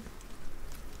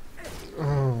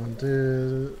 Oh,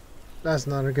 dude. That's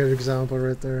not a good example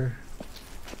right there.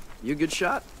 You a good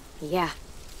shot? Yeah.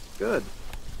 Good.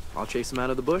 I'll chase him out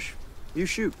of the bush. You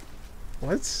shoot.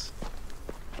 What?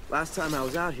 Last time I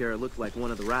was out here, it looked like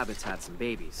one of the rabbits had some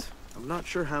babies. I'm not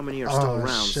sure how many are Oh still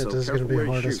around, shit, so this is careful gonna be where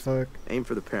you hard as shoot. fuck. Aim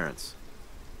for the parents.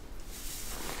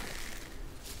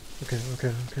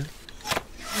 Okay.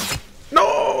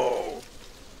 No!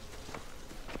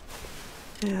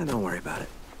 Yeah, don't worry about it.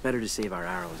 Better to save our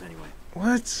arrows anyway.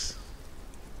 What?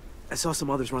 I saw some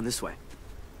others run this way.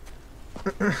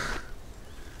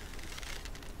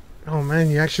 Oh man,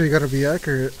 you actually gotta be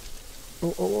accurate.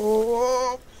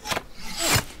 Oh.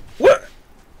 What?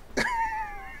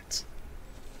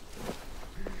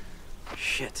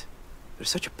 Shit. They're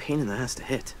such a pain in the ass to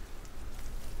hit.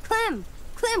 Clem,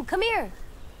 come here.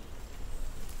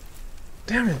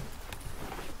 Damn it.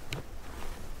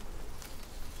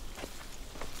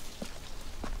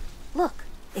 Look,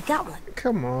 it got one.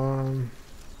 Come on.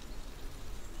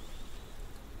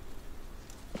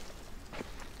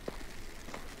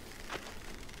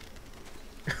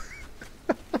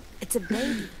 It's a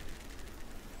baby.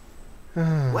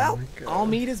 Oh, Well, my God. all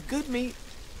meat is good meat.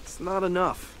 It's not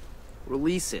enough.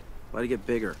 Release it. Let it get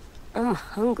bigger. I'm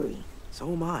hungry.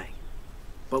 So am I.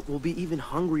 But we'll be even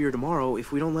hungrier tomorrow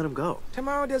if we don't let him go.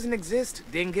 Tomorrow doesn't exist,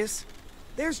 dingus.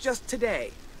 There's just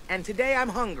today. And today I'm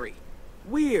hungry.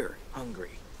 We're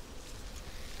hungry.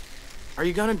 Are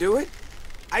you gonna do it?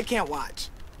 I can't watch.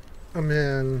 I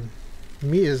mean,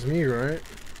 me is me, right?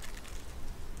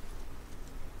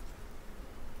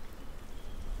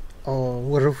 Oh,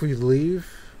 what if we leave?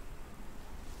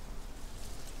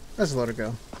 Let's let it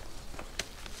go.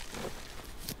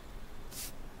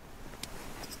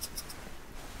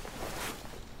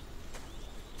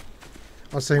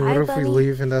 I was saying, Bye, what if we bunny.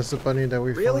 leave and that's the bunny that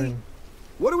we Really? find?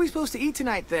 What are we supposed to eat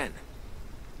tonight, then?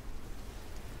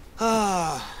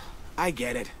 Ah, I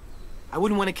get it. I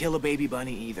wouldn't want to kill a baby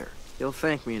bunny either. He'll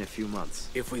thank me in a few months.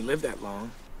 If we live that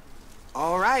long.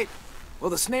 All right. Well,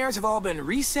 the snares have all been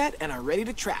reset and are ready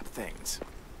to trap things.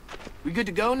 We good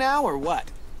to go now, or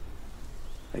what?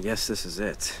 I guess this is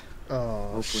it.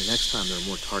 Oh, Hopefully next time there are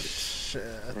more targets. shit.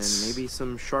 And maybe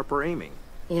some sharper aiming.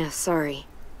 Yeah, sorry.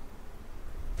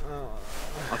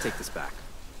 I'll take this back.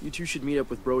 You two should meet up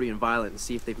with Brody and Violet and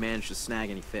see if they've managed to snag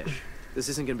any fish. This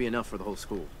isn't gonna be enough for the whole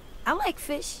school. I like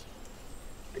fish.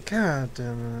 God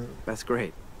damn it. That's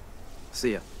great.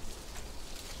 See ya.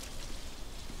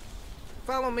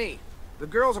 Follow me. The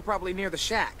girls are probably near the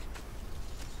shack.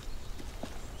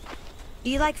 Do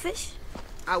you like fish?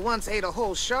 I once ate a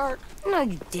whole shark. No,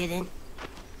 you didn't.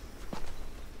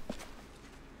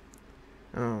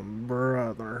 Oh,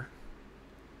 brother.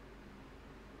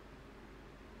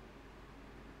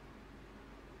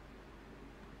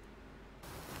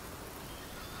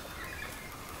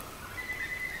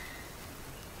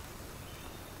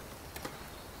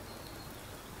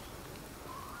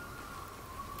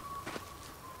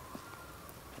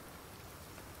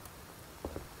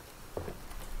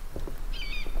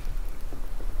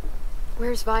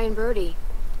 Where's Vi and Brody?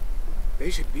 They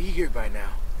should be here by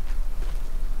now.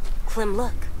 Clem,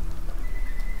 look.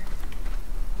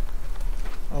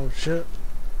 Oh, shit.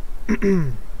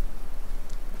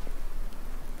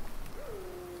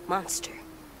 Monster.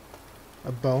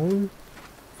 A bone?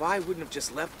 Vi wouldn't have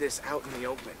just left this out in the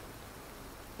open.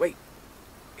 Wait,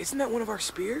 isn't that one of our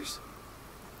spears?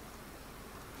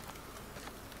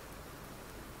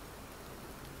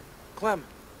 Clem,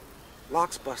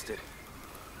 lock's busted.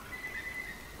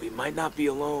 We might not be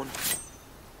alone.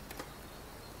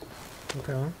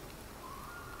 Okay.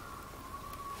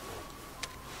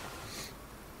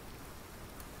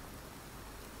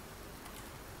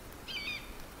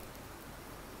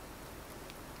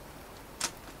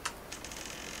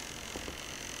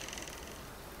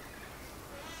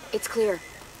 It's clear.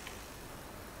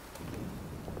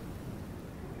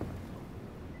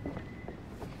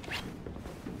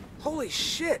 Holy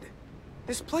shit!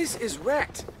 This place is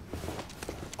wrecked.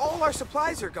 All our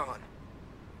supplies are gone.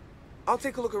 I'll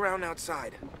take a look around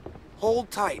outside.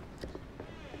 Hold tight.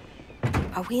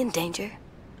 Are we in danger?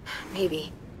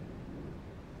 Maybe.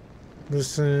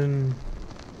 Listen.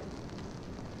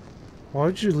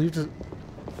 Why'd you leave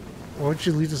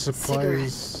the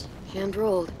supplies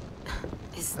Hand-rolled.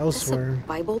 Is elsewhere? this a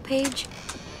Bible page?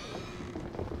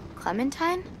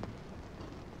 Clementine?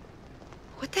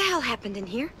 What the hell happened in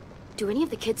here? Do any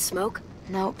of the kids smoke?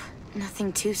 Nope,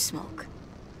 nothing to smoke.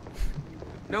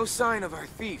 No sign of our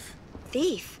thief.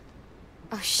 Thief?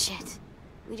 Oh shit.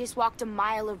 We just walked a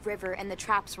mile of river and the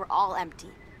traps were all empty.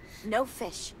 No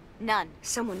fish. None.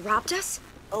 Someone robbed us?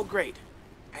 Oh, great.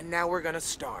 And now we're gonna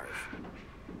starve.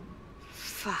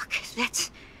 Fuck,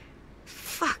 that's...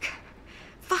 Fuck.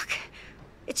 Fuck.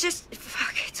 It's just...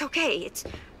 Fuck, it's okay. It's...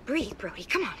 Breathe, Brody.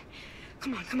 Come on.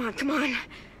 Come on, come on, come on.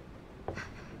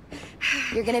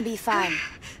 You're gonna be fine.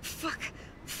 Fuck.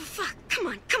 Fuck. Come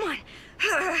on, come on.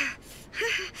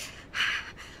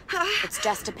 It's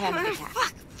just a panic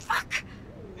attack. Fuck.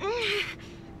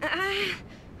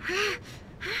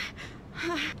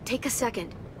 Take a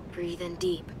second. Breathe in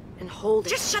deep and hold it.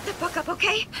 Just shut the fuck up,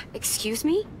 okay? Excuse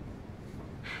me?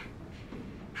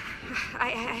 I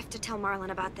have to tell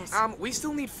Marlon about this. We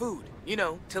still need food. You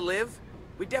know, to live.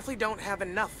 We definitely don't have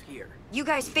enough here. You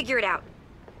guys figure it out.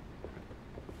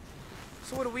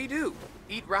 So what do?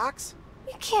 Eat rocks?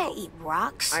 You can't eat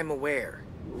rocks. I'm aware.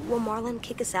 Will Marlon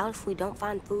kick us out if we don't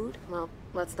find food? Well,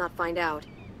 let's not find out.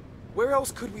 Where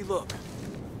else could we look?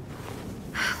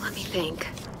 Let me think.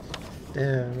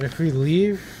 Damn, if we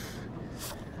leave...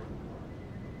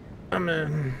 I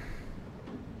mean...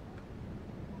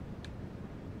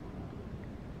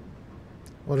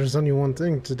 Well, there's only one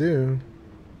thing to do.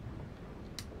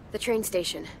 The train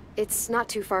station. It's not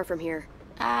too far from here.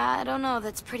 I don't know,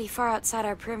 that's pretty far outside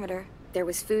our perimeter. There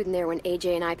was food in there when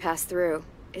AJ and I passed through.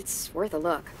 It's worth a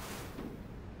look.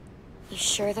 You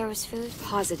sure there was food?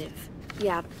 Positive.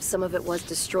 Yeah, some of it was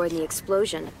destroyed in the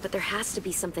explosion, but there has to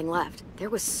be something left. There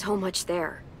was so much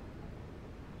there.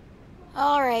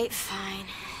 All right, fine.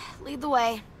 Lead the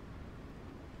way.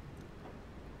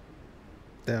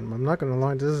 Damn, I'm not gonna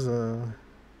lie, this is a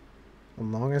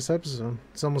longest episode.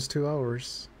 It's almost 2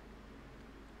 hours.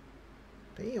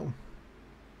 Damn.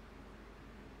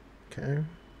 Okay.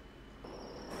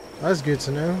 That's good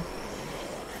to know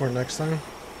for next time.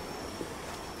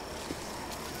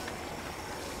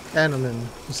 And I mean,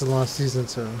 it's the last season,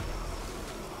 so...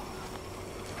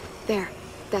 There.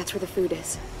 That's where the food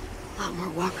is. A lot more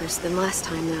walkers than last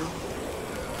time, though.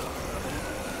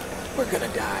 We're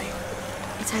gonna die.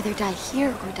 It's either die here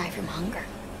or die from hunger.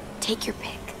 Take your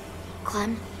pick.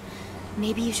 Clem,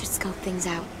 maybe you should scope things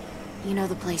out. You know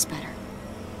the place better.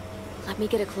 Let me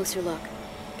get a closer look.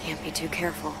 Can't be too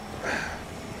careful.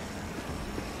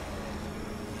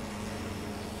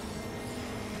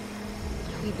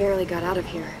 We barely got out of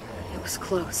here. It was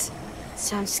close.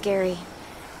 Sounds scary.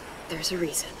 There's a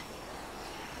reason.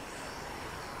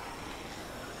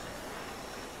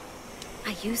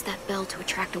 I used that bell to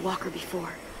attract a walker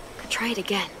before. Could try it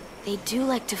again. They do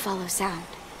like to follow sound.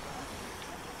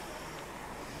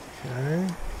 Okay.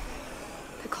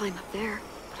 Could climb up there,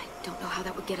 but I don't know how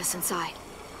that would get us inside.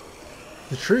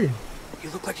 The tree. You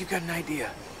look like you got an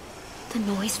idea. The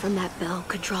noise from that bell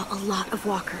could draw a lot of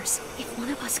walkers. If one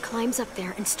of us climbs up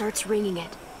there and starts ringing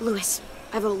it... Lewis.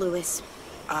 I vote Lewis.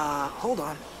 Hold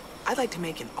on. I'd like to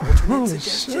make an alternate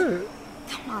suggestion. Shit.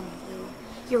 Come on, Lou.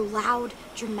 You're loud,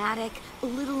 dramatic, a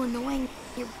little annoying.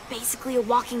 You're basically a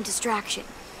walking distraction.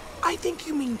 I think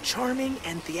you mean charming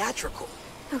and theatrical.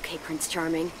 Okay, Prince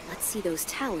Charming. Let's see those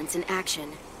talents in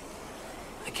action.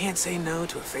 I can't say no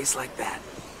to a face like that.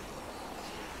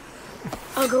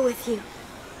 I'll go with you.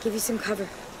 Give you some cover.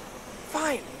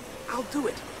 Fine, I'll do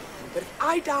it. But if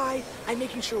I die, I'm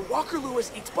making sure Walker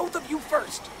Lewis eats both of you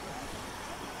first.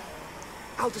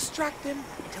 I'll distract them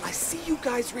until I see you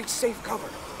guys reach safe cover.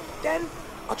 Then,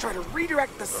 I'll try to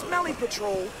redirect the smelly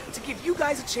patrol to give you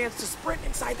guys a chance to sprint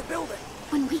inside the building.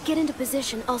 When we get into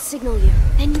position, I'll signal you.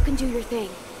 Then you can do your thing.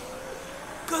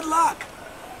 Good luck!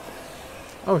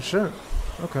 Oh shit.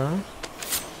 Okay.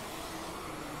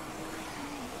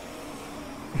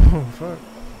 Oh fuck.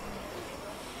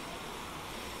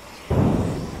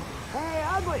 Hey,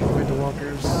 ugly! Wait, the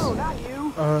walkers. No, not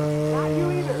you. Not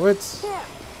you either. What? Him.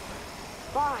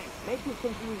 Fine. Make this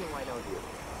confusing, why don't you?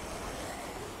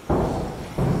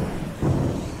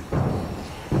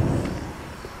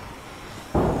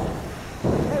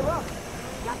 Hey, look.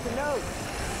 Got the nose.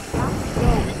 Got the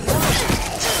nose.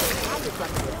 I'm just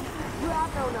like this. You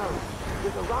have no nose.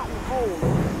 There's a rotten hole in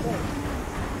your face.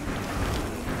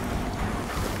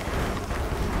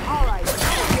 All right.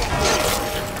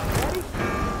 Ready?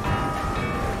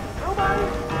 Nobody?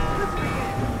 Listen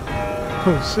again.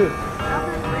 Oh shit.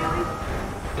 Nothing really?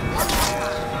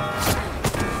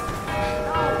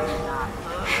 No, he's not.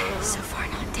 So far,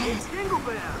 not dead. Jingle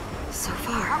Bell. So How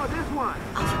far. about this one?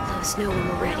 I'll let Lois know when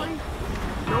we're ready. Really?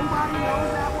 Nobody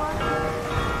knows that one?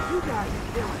 You guys are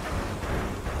killing it.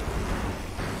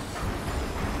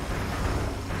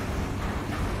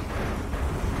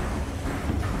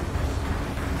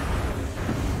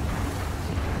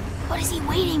 What is he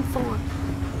waiting for?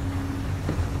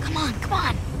 Come on, come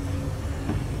on.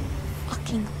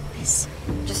 Fucking Lewis.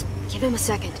 Just give him a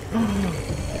second.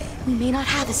 We may not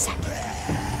have a second.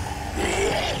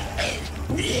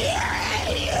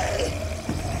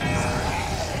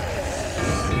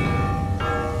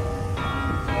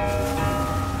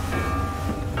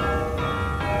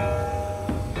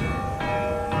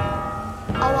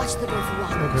 I'll watch the door for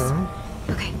walkers.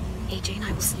 Okay. Okay, AJ and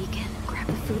I will sneak in, grab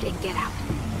the food, and get out.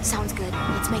 Sounds good.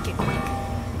 Let's make it quick.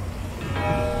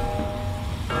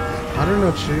 I don't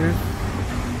know, Chief.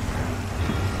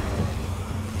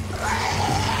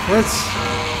 What?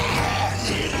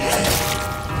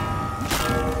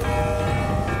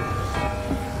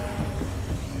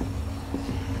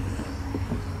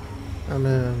 I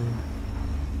mean,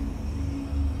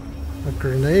 a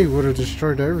grenade would have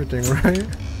destroyed everything, right?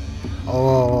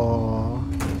 Oh,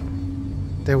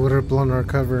 they would have blown our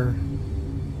cover.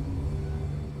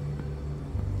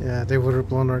 Yeah, they would have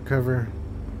blown our cover.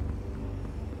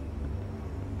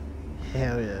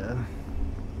 Hell yeah.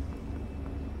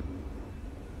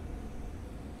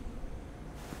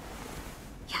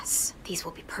 Yes, these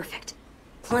will be perfect.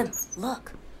 Clem,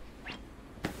 look.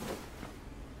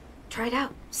 Try it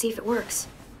out. See if it works.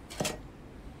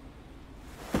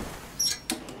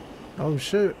 Oh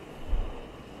shit.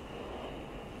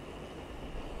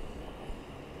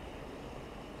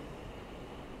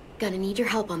 Gonna need your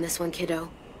help on this one, kiddo.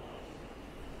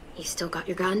 You still got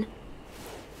your gun?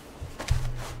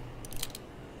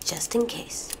 Just in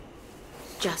case.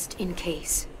 Just in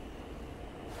case.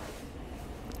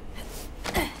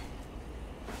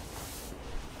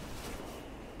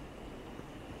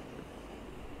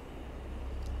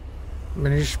 I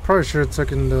mean, you probably should have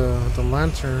taken the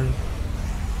lantern.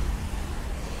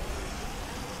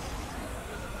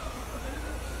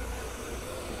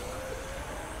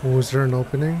 Was there an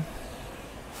opening?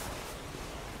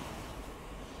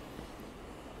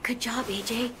 Good job,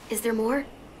 AJ. Is there more?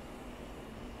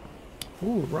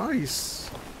 Ooh, rice.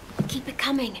 Keep it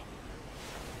coming.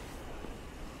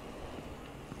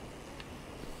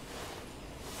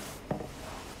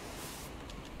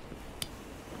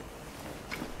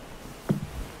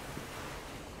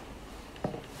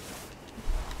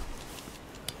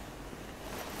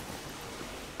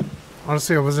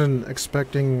 Honestly, I wasn't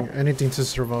expecting anything to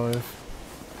survive.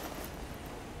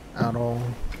 At all.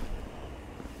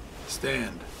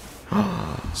 Stand.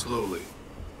 Slowly.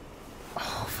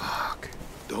 Oh, fuck.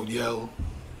 Don't yell.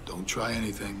 Don't try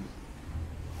anything.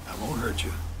 I won't hurt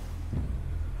you.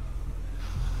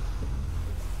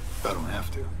 I don't have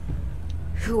to.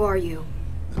 Who are you?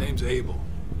 The name's Abel,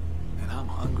 and I'm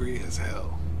hungry as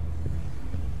hell.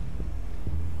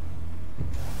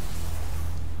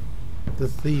 The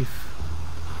thief.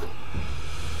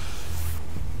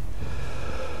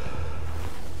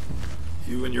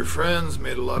 You and your friends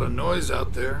made a lot of noise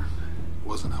out there.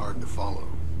 Wasn't hard to follow.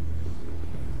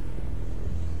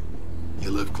 You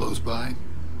live close by?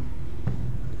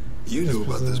 You knew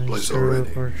about this place already,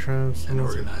 and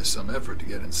organized some effort to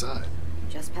get inside.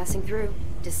 Just passing through.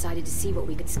 Decided to see what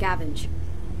we could scavenge.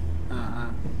 Uh-huh.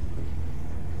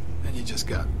 And you just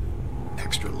got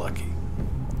extra lucky.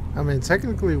 I mean,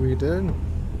 technically we did.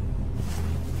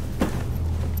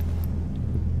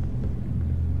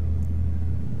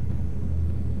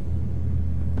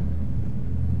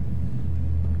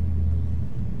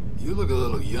 You look a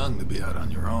little young to be out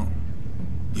on your own.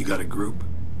 You got a group?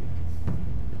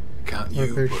 Count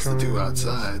you plus the two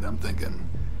outside, I'm thinking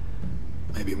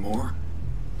maybe more?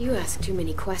 You ask too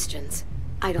many questions.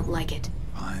 I don't like it.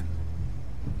 Fine.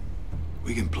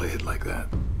 We can play it like that.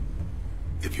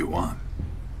 If you want.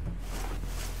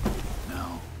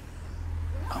 Now,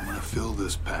 I'm gonna fill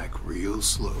this pack real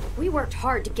slow. We worked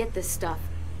hard to get this stuff.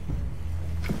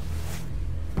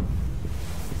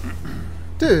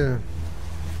 Dude.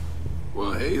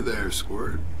 Well, hey there,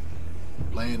 Squirt.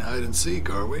 Playing hide and seek,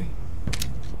 are we?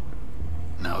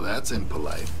 Now that's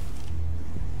impolite.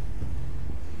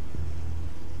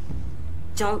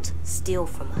 Don't steal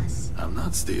from us. I'm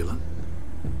not stealing.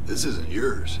 This isn't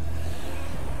yours.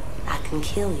 I can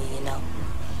kill you, you know.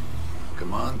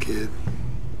 Come on, kid.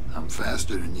 I'm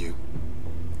faster than you.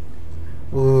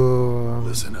 Ooh.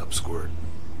 Listen up, Squirt.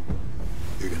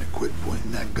 You're gonna quit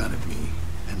pointing that gun at me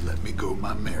and let me go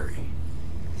my Mary.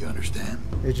 You understand?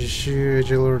 Did you shoot? Did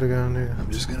you lower the gun? Yeah.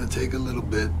 I'm just gonna take a little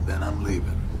bit, then I'm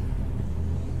leaving.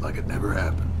 Like it never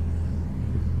happened.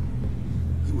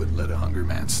 You wouldn't let a hungry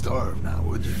man starve now,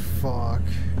 would you? Fuck.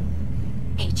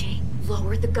 AJ,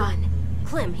 lower the gun.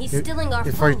 Clem, he's stealing our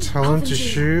food. If I tell him to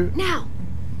shoot, now.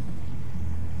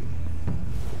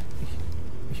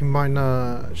 he might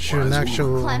not shoot an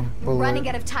actual Clem, we're bullet. running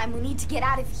out of time. We need to get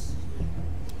out of here.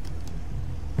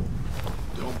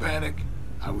 Don't panic.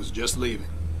 I was just leaving.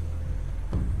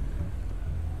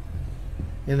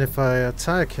 And if I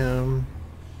attack him...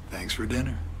 Thanks for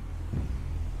dinner.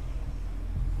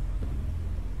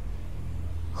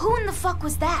 Who in the fuck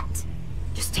was that?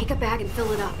 Just take a bag and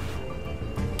fill it up.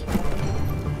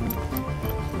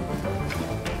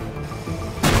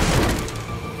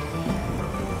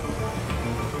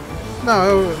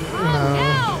 No.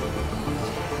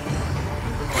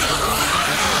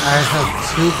 I have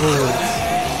 2 bullets.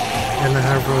 And I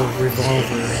have a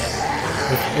revolver.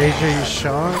 If AJ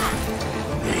shot...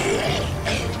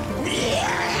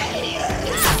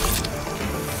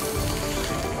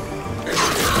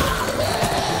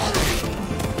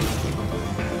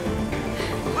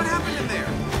 What happened in there?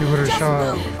 He would have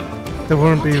shot. There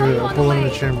wouldn't be a bullet in the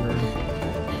chamber.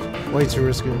 Way too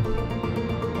risky.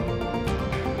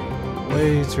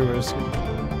 Way too risky.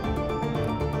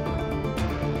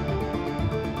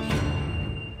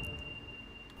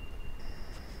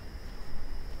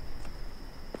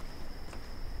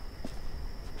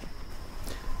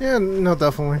 Yeah, no,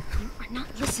 definitely. You are not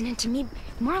listening to me.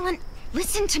 Marlon,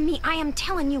 listen to me. I am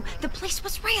telling you, the place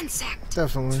was ransacked.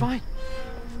 Definitely. It's fine.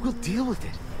 We'll deal with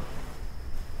it.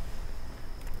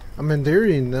 I mean, they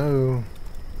already know.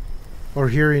 Or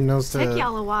he already knows Take that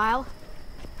y'all a while.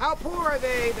 How poor are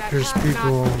they that there's have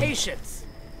people not patience?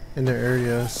 in their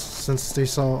area. Since they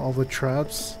saw all the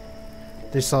traps,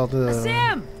 they saw the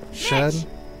Sam! shed, Mitch!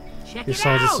 Check they it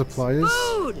saw the out! supplies.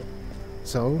 Food!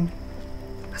 So,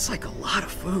 That's like a lot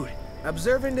of food.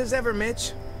 Observant as ever,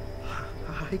 Mitch.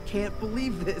 I can't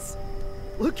believe this.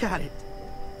 Look at it.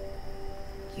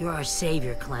 You're our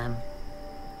savior, Clem.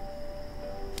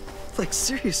 Like, it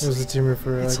seriously. was a team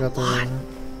effort. It's I got a lot.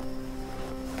 the.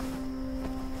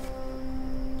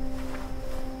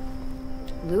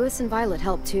 Lewis and Violet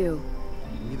helped too.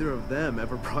 Neither of them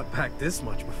ever brought back this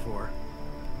much before.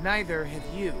 Neither have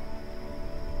you.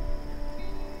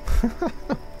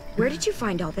 Where did you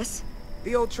find all this?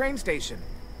 The old train station.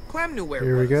 Clem knew where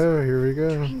Here it we was. go, here we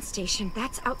go. Train station,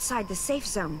 that's outside the safe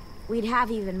zone. We'd have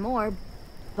even more,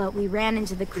 but we ran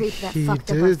into the creep that He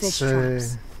fucked up our did fish say.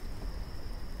 traps.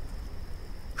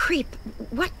 Creep?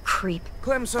 What creep?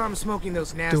 Clem saw him smoking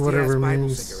those nasty ass whatever it Bible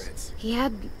means. cigarettes. He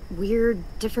had weird,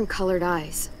 different colored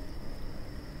eyes.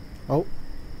 Oh.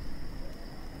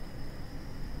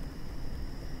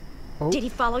 Oh. Did he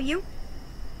follow you?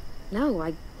 No,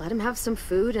 I let him have some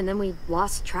food and then we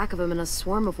lost track of him in a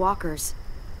swarm of walkers.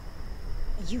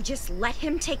 You just let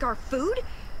him take our food?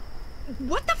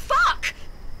 What the fuck?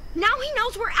 Now he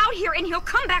knows we're out here and he'll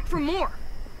come back for more.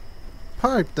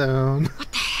 Pipe down.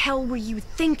 What the hell were you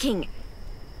thinking?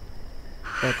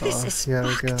 Back This off. is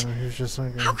Yeah, fucked. he was just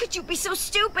like, How could you be so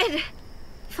stupid?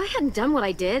 If I hadn't done what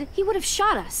I did, he would have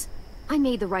shot us. I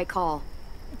made the right call.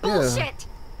 Yeah. Bullshit!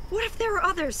 What if there are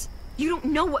others? You don't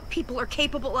know what people are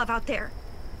capable of out there.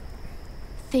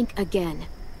 Think again.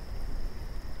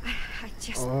 I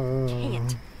just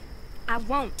can't. I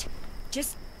won't.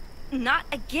 Just not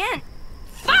again.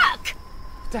 Fuck!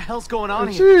 What the hell's going on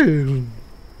here? Dude.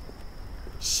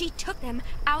 She took them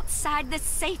outside the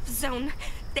safe zone.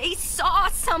 They saw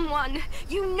someone.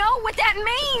 You know what that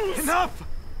means! Enough!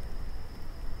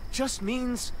 Just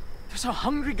means there's a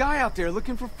hungry guy out there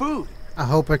looking for food. I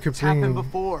hope I could It's happened bring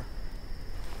before.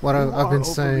 what You I've been are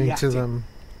saying to overreacting. them.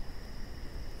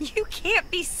 You can't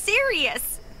be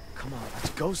serious! Come on, let's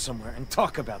go somewhere and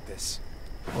talk about this.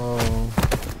 Oh.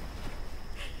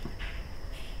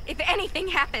 If anything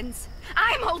happens,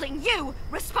 I'm holding you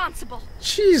responsible.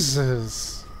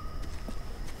 Jesus.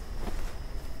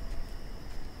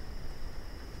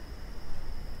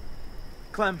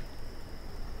 Clem.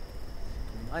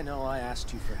 I know I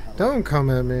asked you for help. Don't come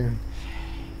at me.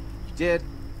 You did.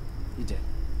 You did.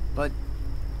 But...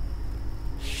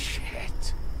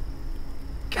 shit.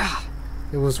 God.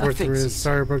 It was worth the Nothing's risk.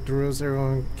 Sorry I broke the rules.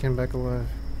 Everyone came back alive.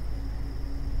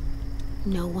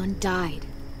 No one died.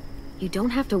 You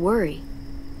don't have to worry.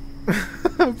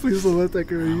 Please don't let that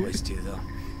go. I always do, though.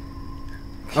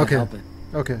 Can't Okay. help it.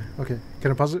 Okay.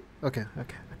 Can I pause it? Okay.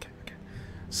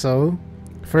 So,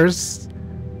 first,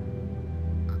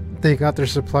 they got their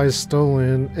supplies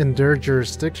stolen in their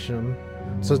jurisdiction.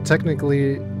 So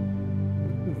technically,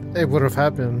 it would have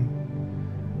happened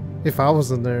if I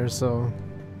wasn't there, so.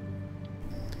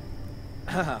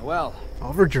 Well.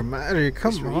 Over dramatic,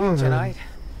 come we're on. eating tonight.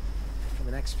 For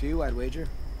the next few, I'd wager.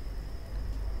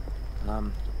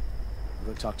 I'll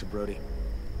go talk to Brody.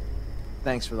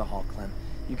 Thanks for the haul, Clem.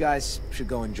 You guys should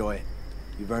go enjoy it.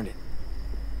 You've earned it.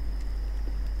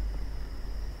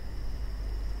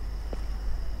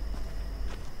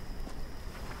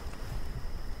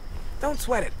 Don't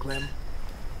sweat it, Clem.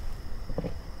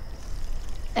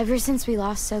 Ever since we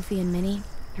lost Sophie and Minnie,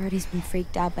 Brody's been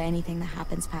freaked out by anything that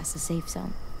happens past the safe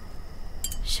zone.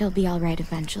 She'll be alright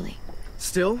eventually.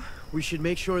 Still, we should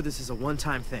make sure this is a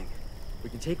one-time thing. We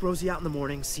can take Rosie out in the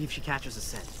morning, see if she catches a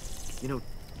scent. You know,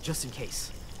 just in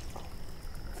case.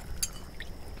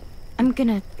 I'm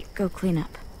gonna go clean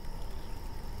up.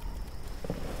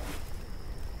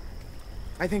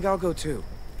 I think I'll go too.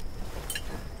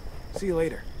 See you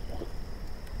later.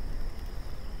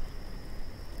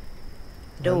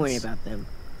 Don't worry about them.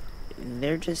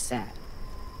 They're just sad.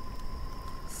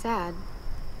 Sad?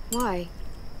 Why?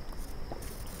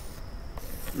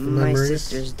 My Memories?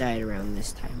 sisters died around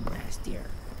this time last year.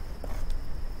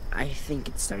 I think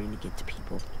it's starting to get to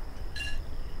people.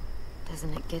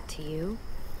 Doesn't it get to you?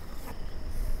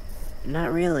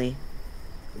 Not really.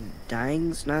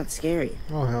 Dying's not scary.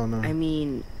 Oh, hell no. I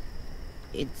mean,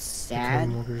 it's sad,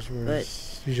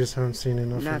 but you just haven't seen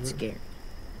enough not of it. scared.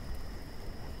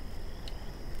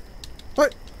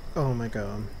 What? Oh my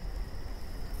god.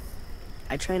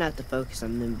 I try not to focus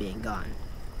on them being gone.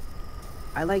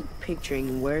 I like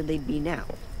picturing where they'd be now,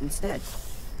 instead.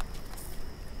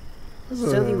 That's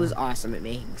Sophie a was awesome at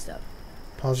making stuff.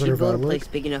 She positive built a outlook. place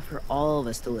big enough for all of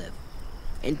us to live.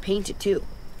 And paint it too.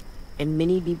 And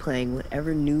Minnie'd be playing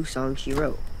whatever new song she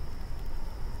wrote.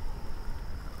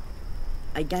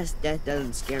 I guess death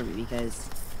doesn't scare me because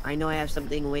I know I have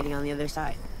something waiting on the other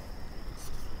side.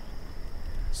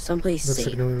 Someplace That's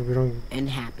safe like, we don't and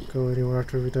happy. go anywhere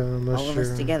after we die unless All of you're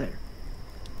us together.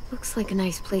 Looks like a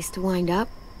nice place to wind up.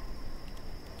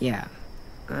 Yeah,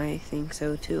 I think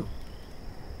so too.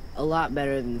 A lot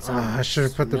better than some. I should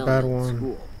have put the bad one.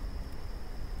 School.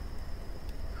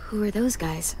 Who are those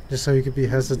guys? Just so you could be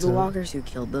hesitant. The walkers who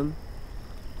killed them.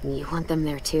 You want them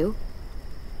there too?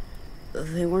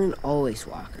 They weren't always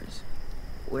walkers.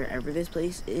 Wherever this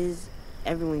place is,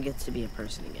 everyone gets to be a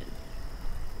person again.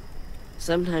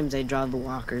 Sometimes I draw the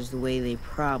walkers the way they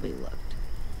probably looked.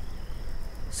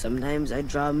 Sometimes I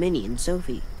draw Minnie and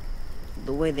Sophie,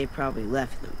 the way they probably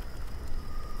left them.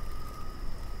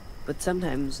 But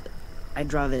sometimes I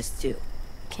draw this too.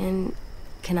 Can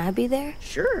I be there?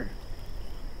 Sure.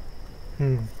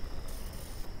 You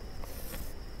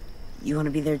want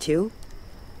to be there too?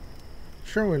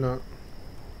 Sure, why not?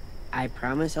 I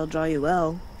promise I'll draw you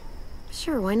well.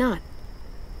 Sure, why not?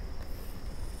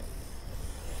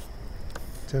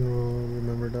 Then we'll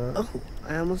remember that. Oh,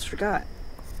 I almost forgot.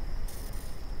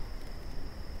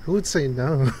 Who would say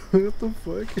no? What the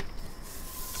fuck?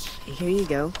 Here you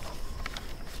go.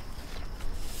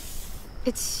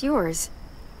 It's yours.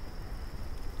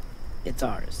 It's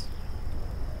ours.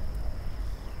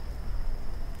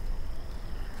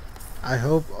 I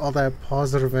hope all that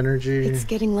positive energy It's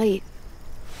getting late.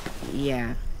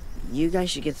 Yeah, you guys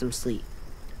should get some sleep.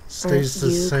 stays the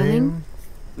you same coming?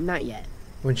 Not yet.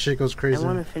 when shit goes I crazy.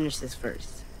 want to finish this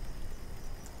first.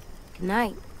 Good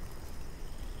night.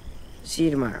 See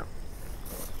you tomorrow.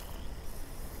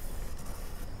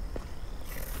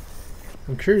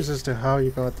 I'm curious as to how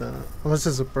you got that. Unless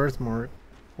it's a birthmark.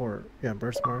 Or, yeah,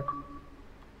 birthmark.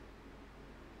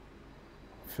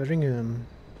 Fitting in.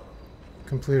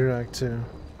 Completed Act 2.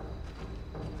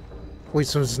 Wait,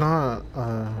 so it's not,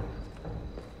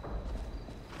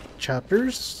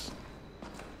 chapters?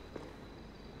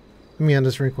 Let me end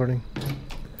this recording.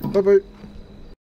 Bye-bye.